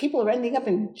these people are ending up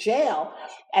in jail,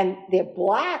 and they're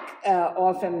black,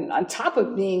 often on top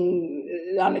of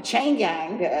being on a chain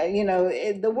gang,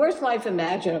 the worst life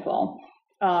imaginable.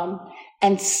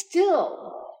 And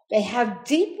still, they have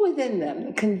deep within them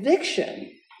the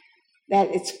conviction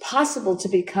that it's possible to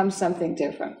become something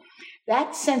different.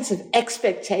 That sense of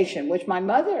expectation, which my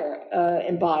mother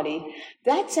embodied,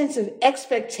 that sense of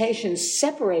expectation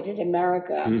separated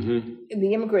America,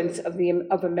 the immigrants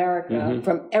of America,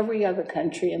 from every other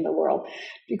country in the world.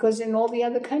 Because in all the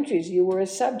other countries, you were a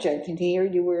subject, and here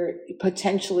you were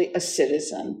potentially a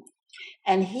citizen.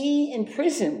 And he in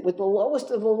prison with the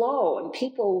lowest of the low, and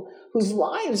people whose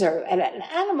lives are at an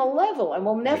animal level and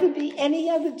will never be any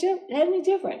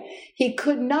different. He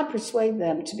could not persuade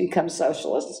them to become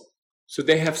socialists. So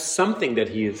they have something that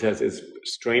he says is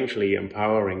strangely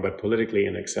empowering, but politically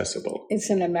inaccessible. It's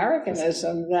an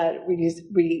Americanism that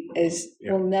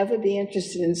will never be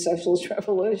interested in socialist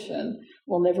revolution,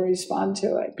 will never respond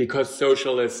to it. Because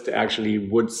socialists actually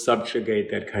would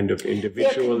subjugate that kind of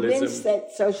individualism. They're convinced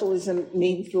that socialism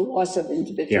means the loss of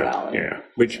individuality. Yeah,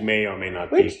 which may or may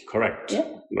not be correct. Yeah.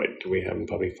 Right, we haven't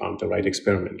probably found the right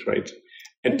experiment, right?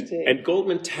 And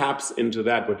Goldman taps into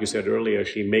that, what you said earlier.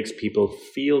 She makes people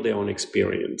feel their own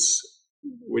experience,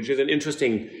 which is an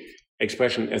interesting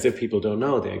expression, as if people don't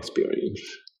know their experience.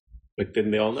 But then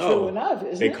they all know. True enough,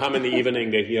 isn't they it? come in the evening,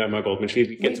 they hear Emma Goldman.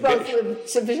 We both live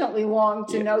sufficiently long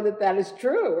to know that is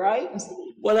true, right?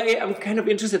 Well, I'm kind of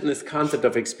interested in this concept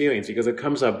of experience because it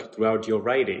comes up throughout your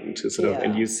writing. To sort of,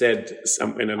 and you said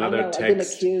in another text. I've been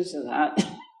accused of that.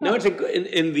 No, it's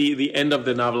in the end of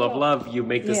the novel of love, you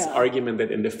make this argument that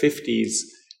in the 50s,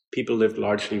 people lived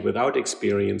largely without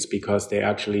experience because they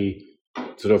actually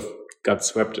sort of got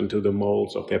swept into the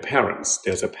molds of their parents.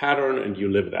 There's a pattern and you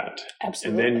live that.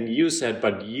 Absolutely. And then you said,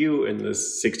 but you in the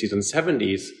 60s and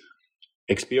 70s,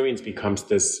 experience becomes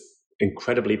this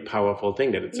incredibly powerful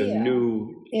thing, that it's a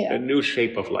new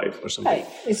shape of life or something. Right.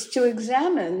 It's to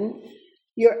examine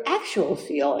your actual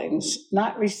feelings,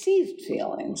 not received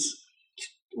feelings,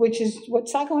 which is what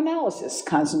psychoanalysis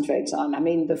concentrates on. I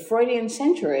mean, the Freudian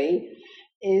century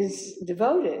is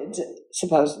devoted,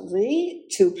 supposedly,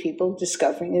 to people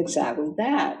discovering exactly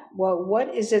that. Well,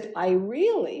 what is it I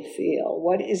really feel?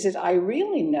 What is it I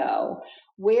really know?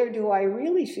 Where do I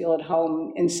really feel at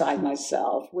home inside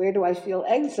myself? Where do I feel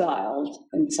exiled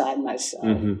inside myself?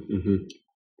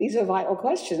 These are vital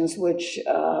questions which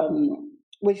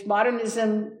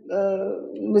modernism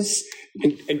was...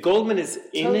 And Goldman is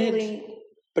in it.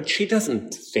 But she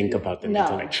doesn't think about them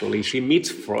intellectually. She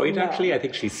meets Freud, actually. I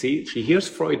think she hears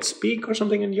Freud speak or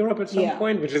something in Europe at some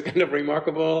point, which is kind of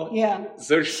remarkable. Yeah.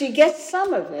 So she gets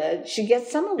some of it. She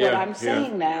gets some of what I'm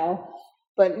saying now,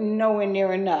 but nowhere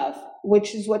near enough,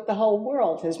 which is what the whole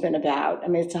world has been about. I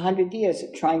mean, it's 100 years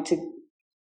of trying to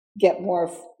get more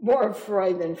of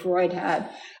Freud than Freud had,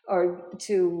 or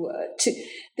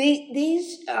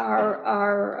these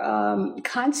are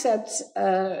concepts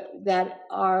that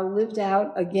are lived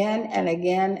out again and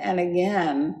again and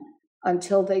again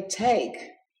until they take,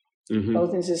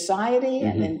 both in society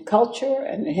and in culture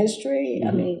and in history.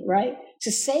 I mean, right?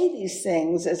 to say these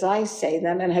things as I say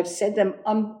them and have said them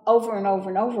over and over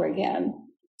and over again.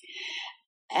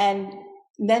 And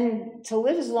then to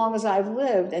live as long as I've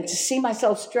lived and to see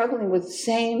myself struggling with the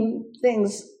same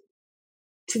things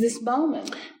to this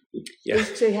moment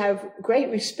is to have great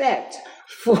respect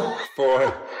for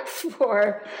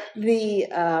the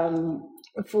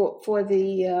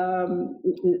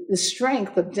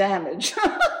strength of damage,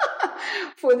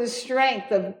 for the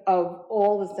strength of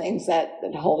all the things that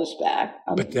hold us back.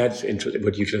 But that's interesting.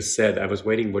 What you just said, I was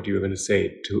waiting what you were going to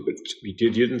say.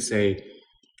 You didn't say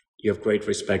you have great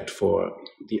respect for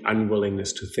the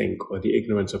unwillingness to think or the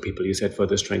ignorance of people. You said for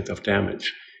the strength of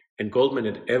damage. And Goldman,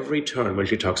 at every turn, when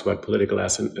she talks about political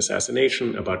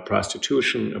assassination, about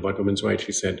prostitution, about women's rights,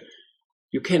 she said,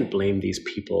 you can't blame these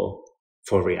people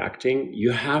for reacting.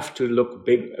 You have to look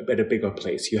at a bigger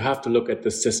place. You have to look at the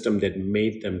system that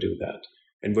made them do that.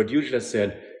 And what you just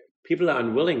said, people are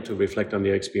unwilling to reflect on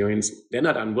their experience. They're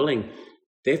not unwilling.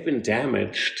 They've been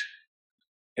damaged.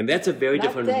 And that's a very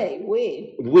different...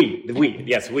 We.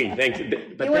 Yes, we. Thank you.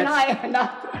 But you and I are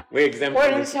not... We're exempt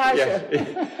from this. Yeah.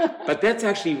 But that's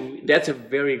a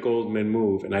very Goldman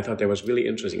move. And I thought that was really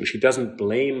interesting. She doesn't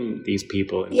blame these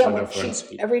people in front of her.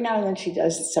 Every now and then she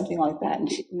does something like that. And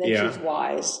then she's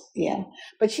wise. Yeah.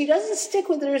 But she doesn't stick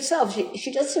with it herself.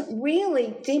 She doesn't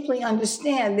really deeply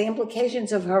understand the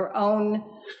implications of her own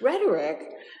rhetoric.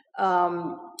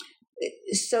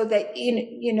 So that,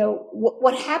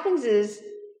 what happens is,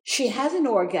 she has an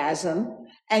orgasm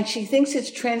and she thinks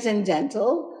it's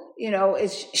transcendental.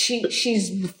 She's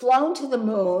flown to the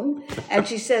moon and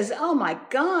she says, oh my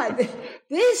God,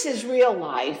 this is real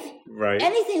life. Right.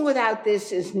 Anything without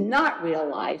this is not real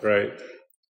life. Right.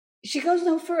 She goes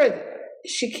no further.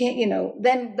 She can't,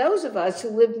 then those of us who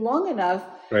lived long enough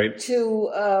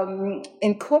to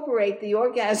incorporate the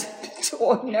orgasm into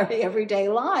ordinary everyday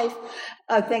life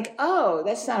think, oh,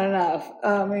 that's not enough.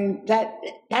 I mean,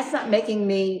 that's not making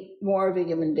me more of a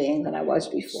human being than I was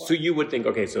before. So you would think,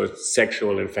 okay, so it's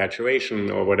sexual infatuation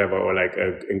or whatever, or like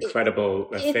an incredible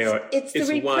affair. It's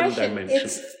one dimension.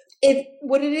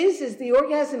 What it is the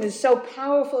orgasm is so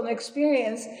powerful an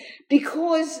experience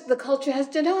because the culture has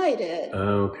denied it.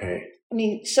 Okay. I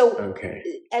mean,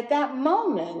 at that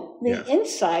moment, the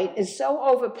insight is so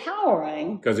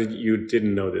overpowering. Because you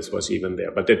didn't know this was even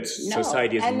there, but that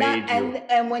society has made you.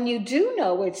 And when you do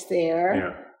know it's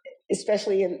there,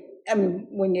 especially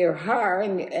when you're her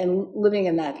and living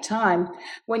in that time,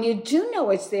 when you do know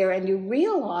it's there and you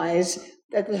realize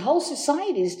that the whole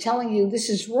society is telling you this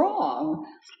is wrong.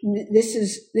 This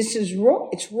is wrong.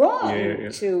 It's wrong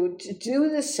to do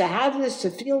this, to have this, to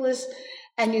feel this,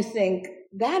 and you think,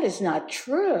 that is not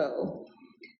true.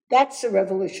 That's a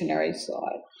revolutionary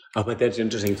thought. Oh, but that's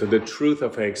interesting. So the truth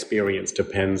of her experience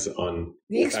depends on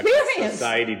the experience.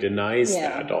 Society denies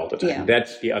that all the time. Yeah.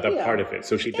 That's the other part of it.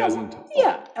 So she doesn't.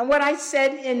 Yeah. And what I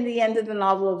said in the end of the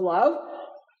novel of love,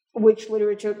 which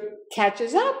literature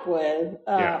catches up with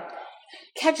to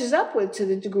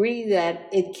the degree that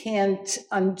it can't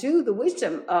undo the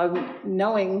wisdom of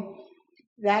knowing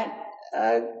that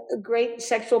a great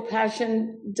sexual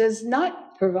passion does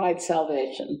not provide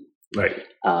salvation. Right.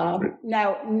 Now,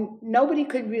 nobody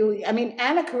could really,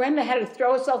 Anna Karenina had to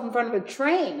throw herself in front of a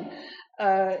train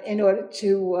in order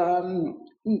to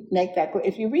make that clear.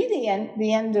 If you read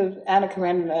the end of Anna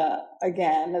Karenina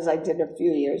again, as I did a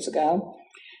few years ago,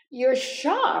 you're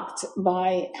shocked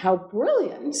by how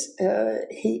brilliant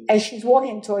as she's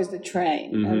walking towards the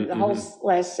train, the whole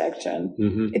last section,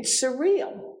 it's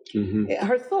surreal.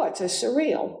 Her thoughts are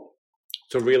surreal.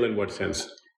 Surreal in what sense?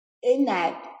 In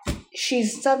that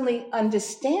she's suddenly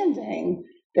understanding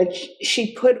that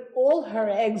she put all her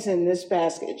eggs in this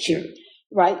basket. She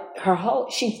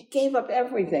gave up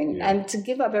everything, and to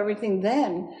give up everything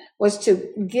then was to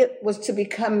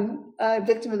become a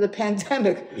victim of the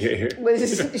pandemic.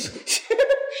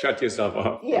 Shut yourself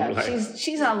off. Yeah,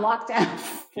 she's on lockdown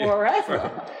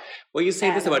forever. Well, you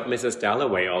say this about Mrs.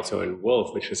 Dalloway also in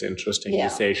Wolf, which is interesting. You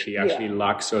say she actually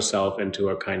locks herself into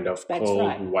a kind of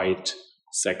cold, white,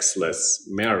 sexless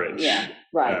marriage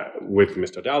with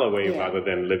Mr. Dalloway rather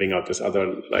than living out this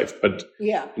other life. But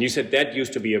you said that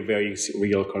used to be a very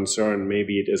real concern.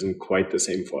 Maybe it isn't quite the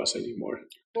same for us anymore.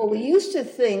 Well, we used to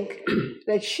think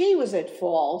that she was at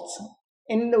fault.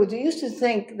 And we used to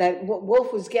think that what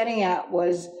Wolf was getting at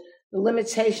was the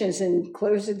limitations in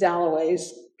Clarissa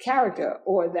Dalloway's character,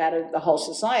 or that of the whole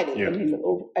society.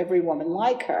 Every woman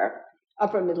like her,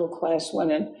 upper middle class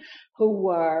women who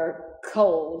were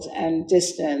cold and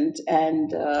distant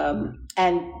and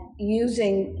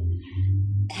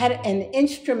had an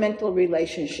instrumental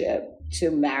relationship to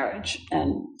marriage.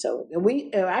 And so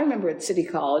I remember at City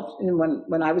College, and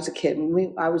when I was a kid,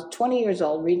 I was 20 years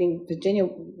old, reading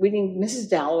Mrs.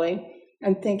 Dalloway,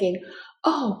 and thinking,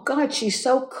 oh God, she's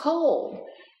so cold.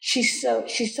 She's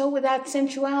so without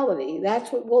sensuality.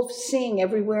 That's what Woolf's seeing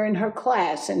everywhere in her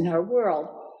class, in her world.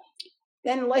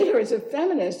 Then later, as a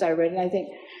feminist, I read it, and I think,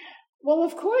 well,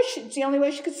 of course, it's the only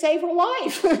way she could save her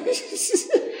life.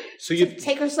 So you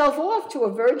take herself off to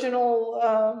a virginal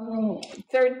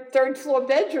third floor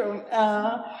bedroom.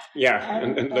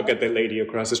 And look at the lady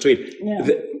across the street. Yeah.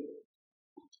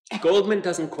 Goldman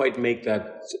doesn't quite make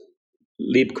that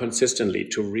leap consistently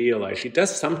to realize. She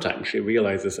does sometimes. She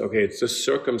realizes, okay, it's the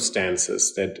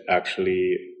circumstances that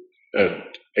actually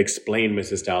explain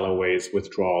Mrs. Dalloway's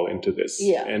withdrawal into this.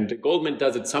 Yeah. And Goldman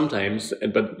does it sometimes,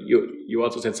 but you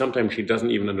also said sometimes she doesn't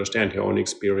even understand her own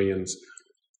experience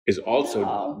is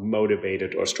also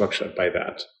motivated or structured by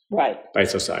that. Right. By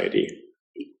society.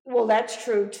 Well, that's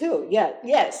true too. Yeah.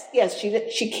 Yes.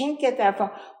 She can't get that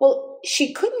far. Well,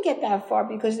 she couldn't get that far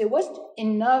because there wasn't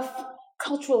enough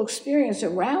cultural experience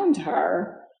around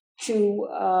her to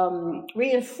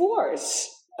reinforce,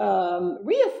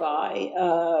 reify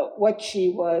what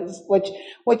she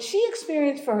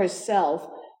experienced for herself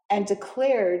and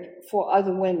declared for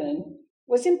other women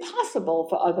was impossible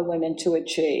for other women to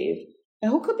achieve.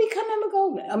 And who could become Emma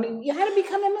Goldman? I mean, you had to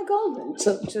become Emma Goldman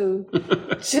to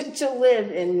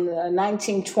live in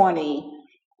 1920,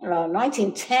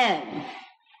 1910.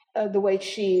 The way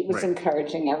she was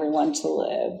encouraging everyone to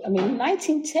live. I mean,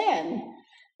 1910,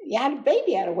 you had a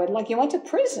baby out of wedlock, you went to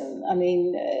prison. I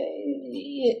mean,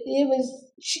 it was,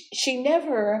 she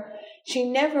never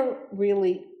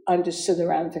really understood the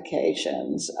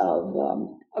ramifications of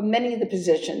many of the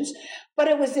positions. But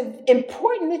it was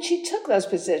important that she took those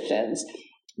positions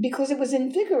because it was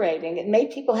invigorating. It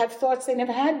made people have thoughts they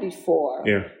never had before.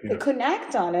 Yeah. They couldn't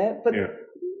act on it, but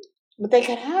they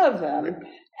could have them.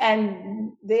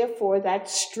 And therefore, that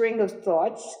string of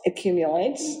thoughts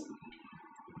accumulates.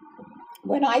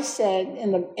 When I said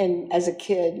as a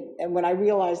kid, and when I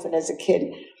realized that as a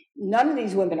kid, none of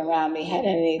these women around me had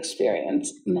any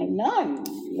experience. None.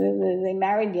 They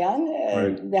married young.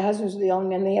 Their husbands were the only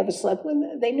men they ever slept with.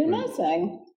 They knew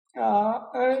nothing.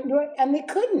 And they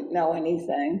couldn't know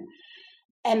anything.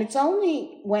 And it's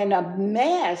only when a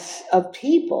mass of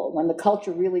people, when the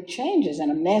culture really changes and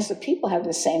a mass of people have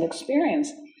the same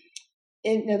experience.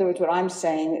 In other words, what I'm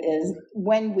saying is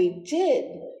when we did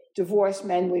divorce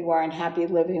men we weren't happy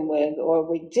living with, or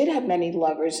we did have many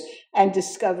lovers and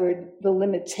discovered the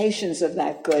limitations of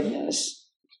that goodness,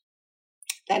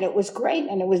 that it was great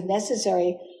and it was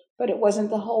necessary, but it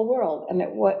wasn't the whole world. And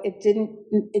it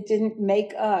didn't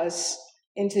make us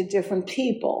into different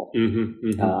people.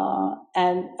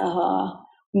 And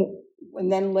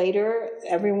then later,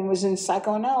 everyone was in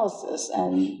psychoanalysis,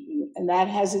 and that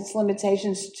has its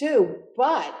limitations too.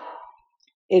 But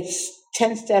it's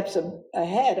 10 steps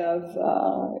ahead of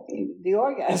the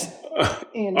orgasm.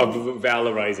 Of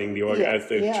valorizing the orgasm as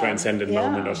the transcendent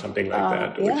moment or something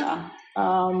like that.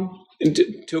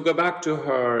 To go back to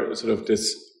her sort of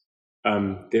this,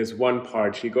 there's one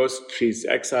part, she's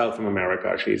exiled from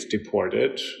America, she's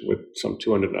deported with some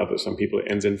 200 others, some people,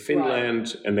 ends in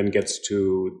Finland, and then gets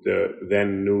to the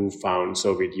then newfound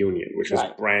Soviet Union, which is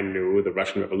brand new. The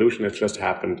Russian Revolution has just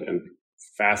happened and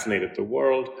fascinated the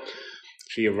world.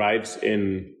 She arrives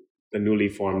in the newly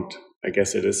formed, I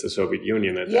guess it is the Soviet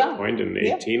Union at that point, in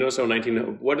 18 or so,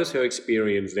 19. What is her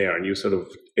experience there? And you sort of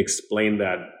explain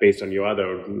that based on your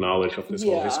other knowledge of this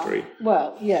whole history.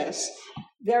 Well, yes.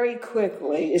 Very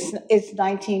quickly, it's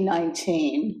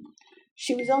 1919.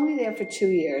 She was only there for 2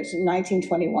 years. In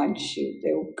 1921,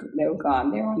 they were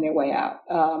gone. They were on their way out.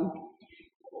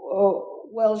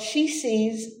 Well, she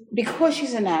sees, because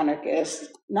she's an anarchist,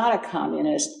 not a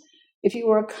communist. If you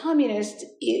were a communist,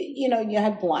 you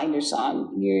had blinders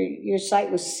on. Your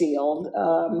sight was sealed.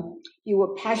 You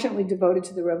were passionately devoted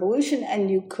to the revolution, and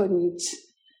you couldn't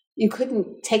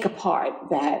take apart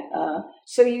that.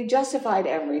 So you justified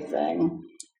everything.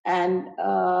 And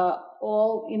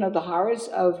all, the horrors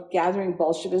of gathering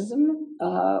Bolshevism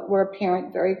were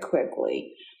apparent very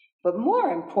quickly. But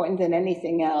more important than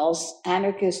anything else,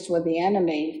 anarchists were the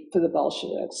enemy for the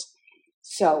Bolsheviks.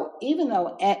 So even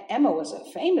though Emma was a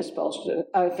famous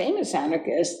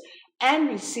anarchist and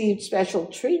received special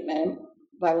treatment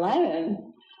by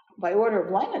Lenin, by order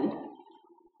of Lenin,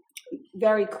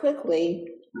 very quickly,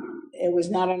 it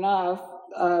was not enough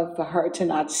for her to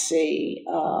not see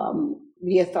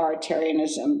the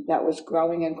authoritarianism that was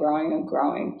growing and growing and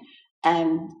growing.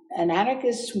 and an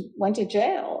anarchist went to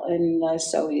jail in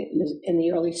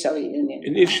the early Soviet Union.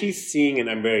 And is she seeing, and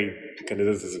I'm very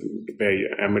this is a very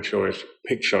amateurish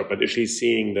picture, but is she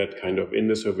seeing that kind of in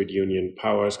the Soviet Union,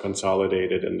 powers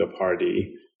consolidated in the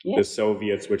party? Yeah. The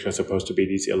Soviets, which are supposed to be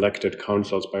these elected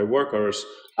councils by workers,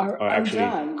 are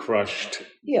actually crushed,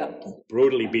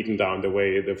 brutally beaten down the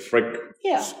way the frick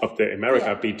of the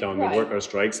America beat down the worker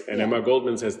strikes. And Emma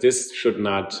Goldman says this should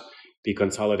not be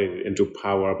consolidated into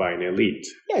power by an elite.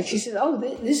 Yeah, she said,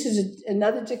 this is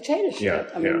another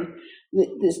dictatorship.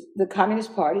 The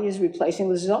Communist Party is replacing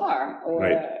the Tsar, or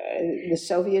the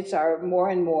Soviets are more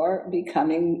and more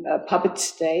becoming puppet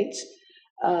states.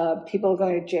 People are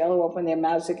going to jail or open their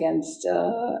mouths against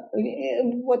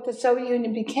what the Soviet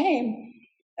Union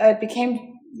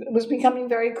was becoming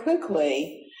very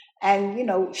quickly. And,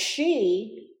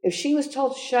 if she was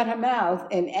told to shut her mouth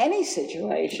in any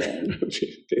situation,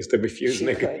 she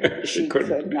could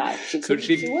not. She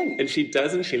wouldn't. And she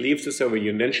doesn't. She leaves the Soviet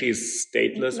Union. Then she's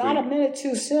stateless. Not a minute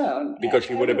too soon. Because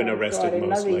she would have been arrested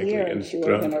most likely. And she would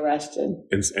have been arrested.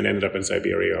 And ended up in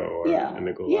Siberia or in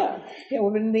the Gulag. Yeah, it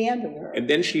would have been the end of her. And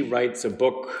then she writes a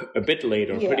book a bit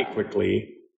later, pretty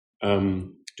quickly.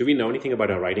 Do we know anything about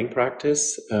her writing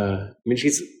practice?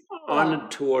 She's on a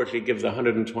tour. She gives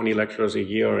 120 lectures a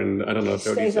year, and I don't know.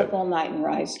 She stays up all night and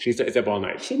writes. She stays up all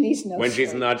night. She needs no when sleep.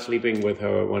 She's not sleeping with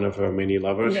one of her many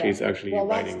lovers. She's actually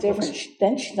writing that's different. books.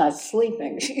 Then she's not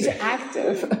sleeping. She's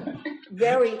active,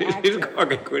 very active.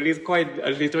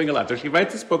 She's doing a lot. So she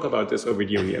writes this book about the Soviet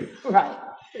Union, right?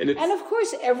 And of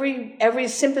course, every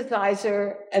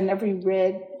sympathizer and every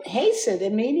Red hates it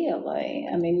immediately.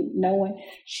 No one.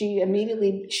 She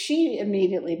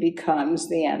immediately becomes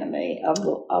the enemy of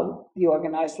the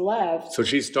organized left. So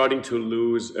she's starting to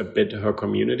lose a bit her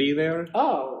community there.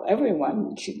 Oh,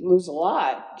 everyone. She loses a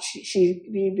lot. She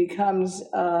becomes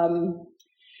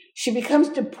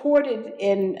deported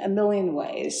in a million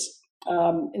ways.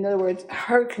 In other words,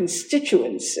 her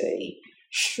constituency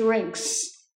shrinks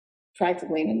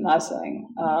practically to nothing.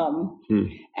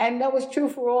 And that was true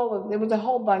for all of them. There was a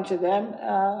whole bunch of them,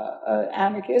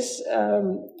 anarchists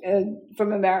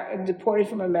from America, deported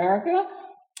from America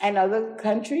and other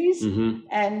countries. Mm-hmm.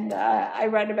 And I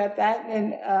write about that.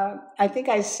 And I think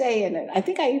I say in it,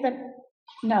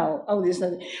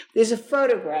 there's a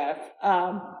photograph.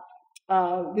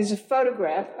 There's a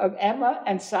photograph of Emma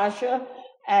and Sasha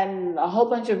and a whole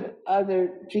bunch of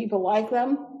other people like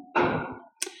them.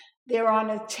 They're on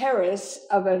a terrace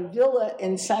of a villa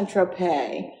in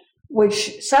Saint-Tropez,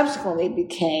 which subsequently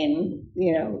became,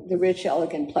 the rich,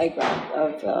 elegant playground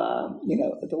of,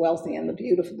 the wealthy and the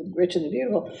beautiful, the rich and the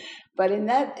beautiful. But in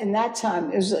that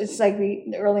time, it's like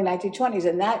the early 1920s,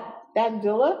 and that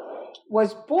villa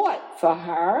was bought for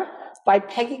her by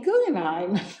Peggy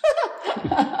Guggenheim.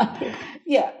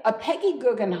 A Peggy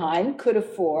Guggenheim could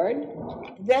afford,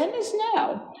 then as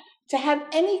now, to have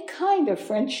any kind of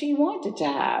friend she wanted to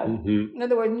have. Mm-hmm. In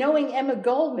other words, knowing Emma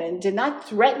Goldman did not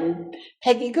threaten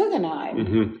Peggy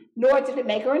Guggenheim, nor did it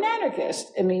make her an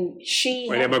anarchist.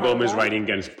 Emma Goldman's writing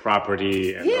against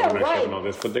property and ownership and all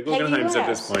this, but the Guggenheims at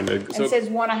this point. So says,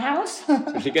 want a house?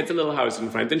 So she gets a little house in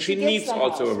France, and she needs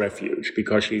also a refuge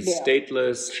because she's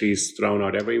stateless, she's thrown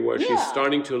out everywhere. Yeah. She's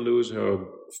starting to lose her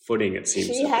footing, it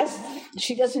seems.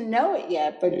 She doesn't know it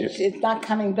yet, but it's not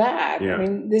coming back. Yeah.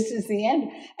 This is the end.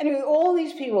 Anyway, all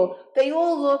these people, they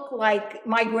all look like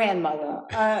my grandmother.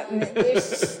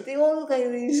 They all look like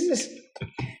these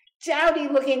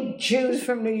dowdy-looking Jews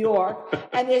from New York,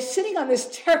 and they're sitting on this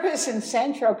terrace in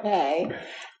Saint-Tropez,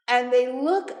 and they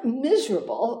look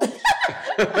miserable.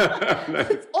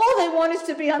 All they want is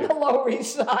to be on the Lower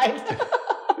East Side.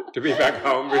 To be back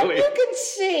home, really. And you can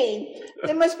see,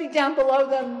 there must be down below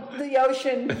them, the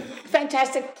ocean,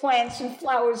 fantastic plants and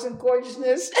flowers and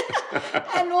gorgeousness.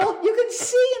 And all you can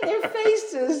see in their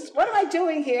faces, what am I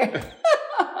doing here?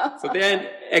 So they're in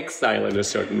exile in a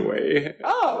certain way.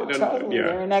 Oh, totally. Yeah.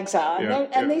 They're in exile.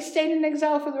 And they stayed in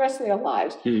exile for the rest of their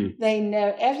lives. They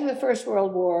after the First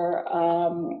World War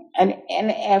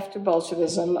and after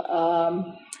Bolshevism,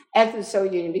 after the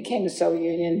Soviet Union became the Soviet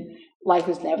Union, life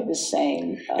was never the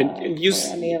same for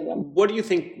any of them. What do you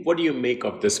think? What do you make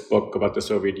of this book about the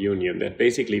Soviet Union that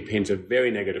basically paints a very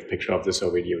negative picture of the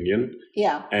Soviet Union?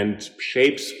 Yeah. And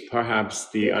shapes perhaps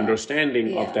the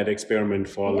understanding of that experiment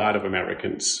for a lot of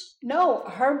Americans? No,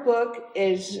 her book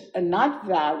is not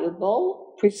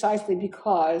valuable precisely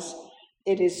because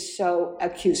it is so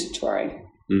accusatory.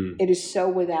 It is so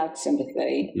without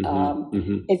sympathy.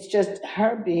 It's just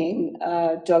her being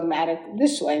dogmatic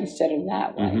this way instead of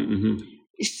that way.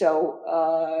 So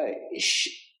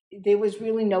there was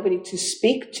really nobody to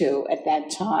speak to at that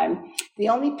time. The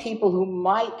only people who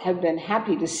might have been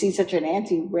happy to see such an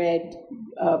anti-red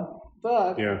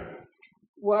book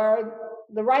were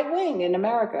the right wing in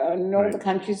America and in all the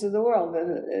countries of the world.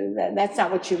 That's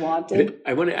not what you wanted.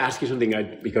 I want to ask you something,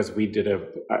 because we did a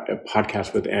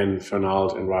podcast with Anne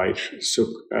Fernald and Raj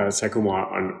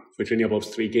Sekumar on Virginia Woolf's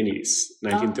Three Guineas,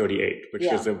 1938, which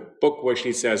is a book where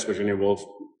she says, Virginia Woolf,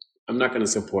 I'm not going to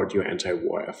support your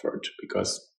anti-war effort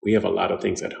because we have a lot of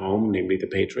things at home, namely the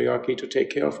patriarchy, to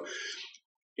take care of.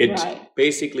 It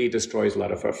basically destroys a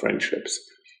lot of our friendships.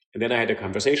 And then I had a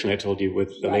conversation, I told you,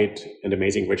 with the late and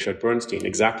amazing Richard Bernstein,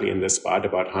 exactly in this spot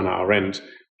about Hannah Arendt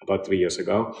about 3 years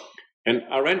ago. And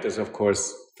Arendt is, of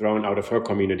course, thrown out of her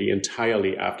community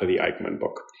entirely after the Eichmann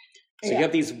book. So you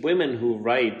have these women who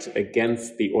write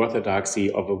against the orthodoxy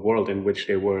of a world in which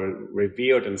they were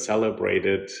revered and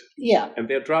celebrated. Yeah. And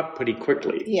they're dropped pretty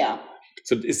quickly. Yeah.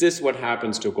 So is this what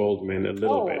happens to Goldman a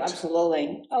little bit?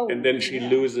 Absolutely. And then she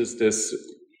loses this...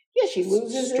 Yeah, she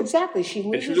loses, exactly. She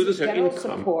loses her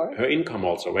income. Support. Her income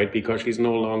also, right? Because she's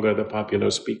no longer the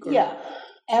popular speaker. Yeah.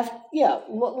 The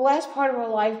last part of her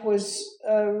life was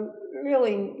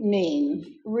really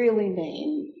mean.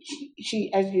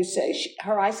 She, as you say,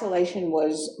 her isolation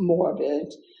was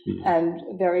morbid and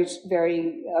very,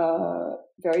 very,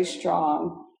 very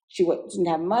strong. She didn't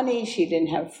have money. She didn't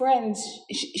have friends.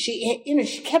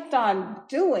 She kept on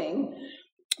doing,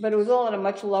 but it was all at a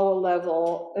much lower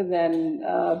level than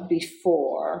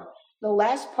before. The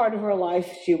last part of her life,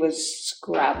 she was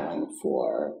scrabbling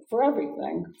for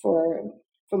everything, for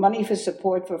money, for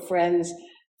support, for friends,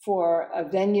 for a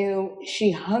venue.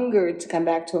 She hungered to come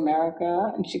back to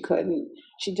America, and she couldn't.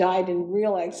 She died in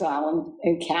real exile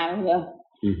in Canada,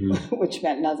 which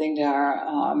meant nothing to her.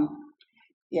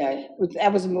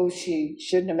 That was a move she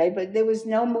shouldn't have made, but there was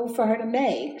no move for her to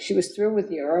make. She was through with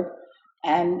Europe,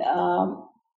 and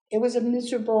it was a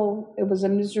miserable,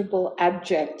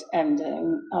 abject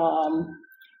ending.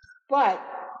 But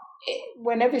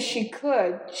whenever she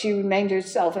could, she remained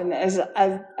herself. And as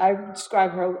I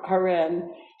describe her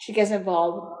in, she gets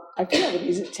involved, I feel, with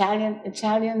these Italian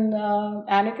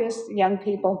anarchists, young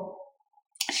people.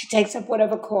 She takes up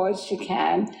whatever cause she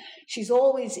can. She's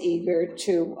always eager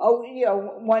to,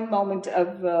 one moment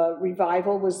of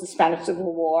revival was the Spanish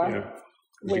Civil War. Yeah.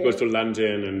 She goes to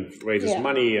London and raises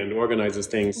money and organizes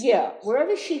things. Yeah,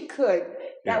 wherever she could.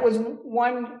 That was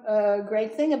one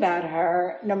great thing about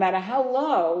her. No matter how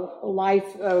low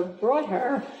life brought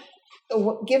her,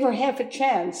 give her half a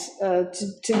chance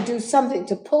to do something,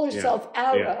 to pull herself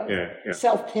out of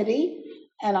self-pity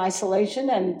and isolation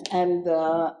and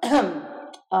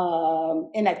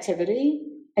inactivity.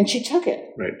 And she took it.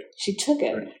 Right. She took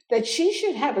it. Right. That she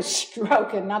should have a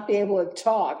stroke and not be able to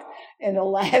talk in the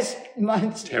last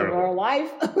months of her life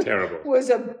was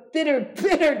a bitter,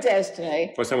 bitter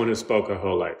destiny. For someone who spoke her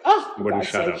whole life. Wouldn't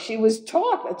shut up. She was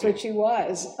talk. That's what she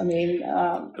was. I mean...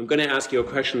 I'm going to ask you a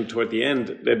question toward the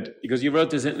end, because you wrote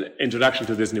this introduction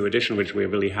to this new edition, which we're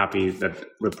really happy that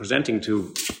we're presenting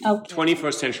to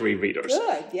 21st century readers.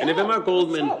 Good, yeah. And if Emma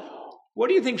Goldman... What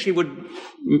do you think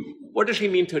what does she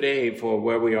mean today for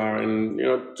where we are in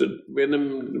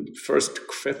the first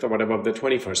fifth or whatever of the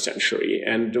 21st century?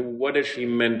 And what has she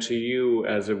meant to you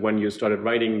when you started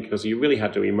writing? Because you really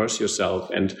had to immerse yourself.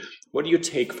 And what do you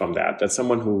take from that? That's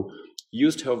someone who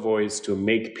used her voice to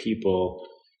make people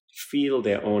feel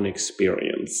their own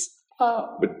experience.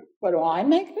 What do I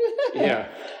make? Yeah.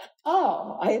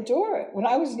 Oh, I adore it. When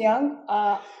I was young,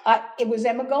 it was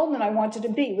Emma Goldman I wanted to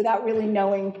be without really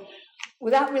knowing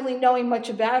much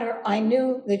about her. I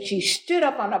knew that she stood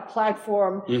up on a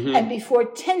platform and before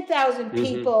 10,000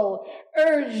 people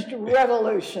urged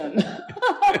revolution.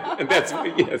 That's,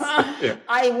 yes. Yeah.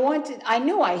 I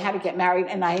knew I had to get married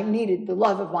and I needed the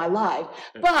love of my life,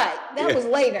 but that was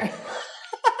later.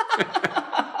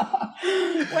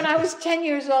 When I was 10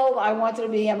 years old, I wanted to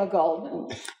be Emma Goldman.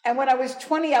 And when I was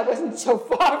 20, I wasn't so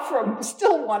far from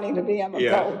still wanting to be Emma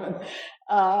Goldman.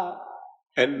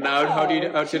 And now, how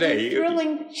today?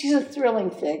 She's a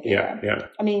thrilling figure. Yeah.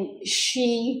 I mean,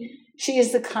 she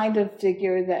is the kind of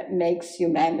figure that makes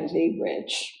humanity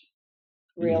rich,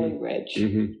 really rich.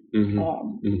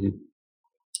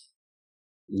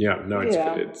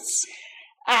 It's.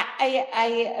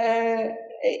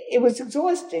 It was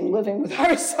exhausting living with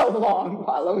her so long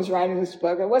while I was writing this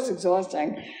book. It was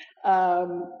exhausting,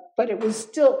 but it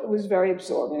was very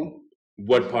absorbing.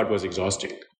 What part was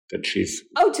exhausting? That she's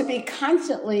to be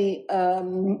constantly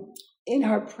in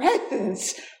her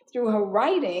presence through her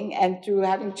writing and through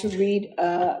having to read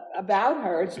about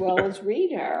her as well as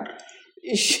read her.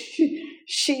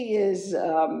 She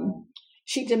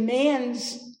she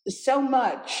demands so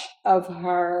much of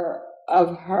her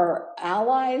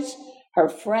allies, her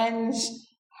friends,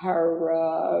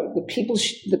 the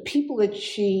people that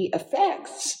she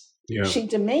affects. Yeah. She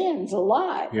demands a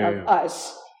lot of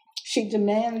us. She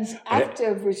demands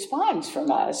active response from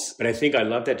us. But I think I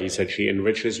love that you said she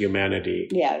enriches humanity.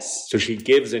 Yes. So she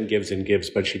gives and gives and gives,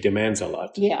 but she demands a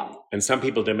lot. Yeah. And some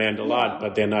people demand a lot,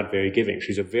 but they're not very giving.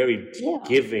 She's a very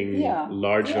giving,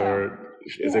 larger,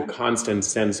 is a constant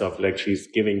sense of like she's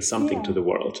giving something to the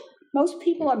world. Most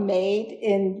people are made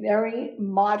in very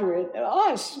moderate,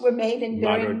 us, we're made in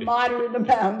very moderate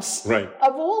amounts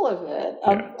of all of it,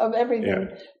 of everything.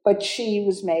 Yeah. But she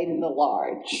was made in the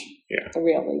large,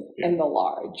 really, in the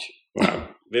large. Wow.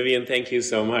 Vivian, thank you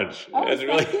so much. It's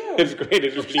really, it's great.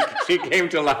 She came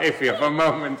to life here for a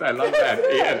moment. I love that.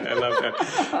 I love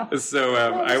that. So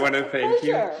I want to thank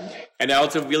you. And I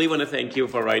also really want to thank you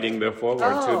for writing the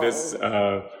foreword to this.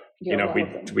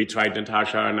 We tried,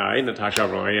 Natasha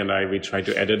Roy and I, we tried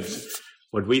to edit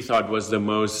what we thought was the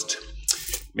most,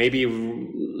 maybe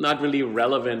not really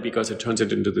relevant because it turns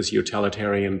it into this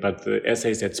utilitarian, but the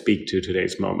essays that speak to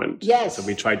today's moment. Yes. So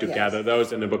we tried to gather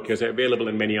those in the book because they're available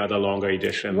in many other longer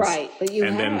editions. Right, but you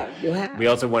have. We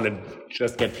also want to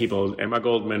just get people, Emma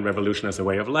Goldman, Revolution as a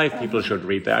Way of Life. People should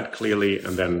read that clearly,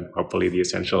 and then hopefully the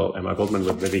essential Emma Goldman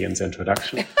with Vivian's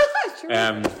introduction.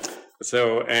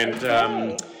 Sure.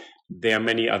 There are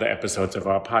many other episodes of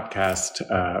our podcast.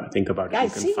 Think about it. You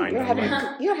can find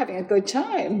them. You're having a good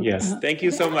time. Yes. Thank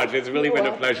you so much. It's really been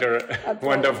a pleasure.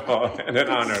 Wonderful and an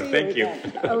honor. Thank you.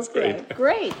 That was great.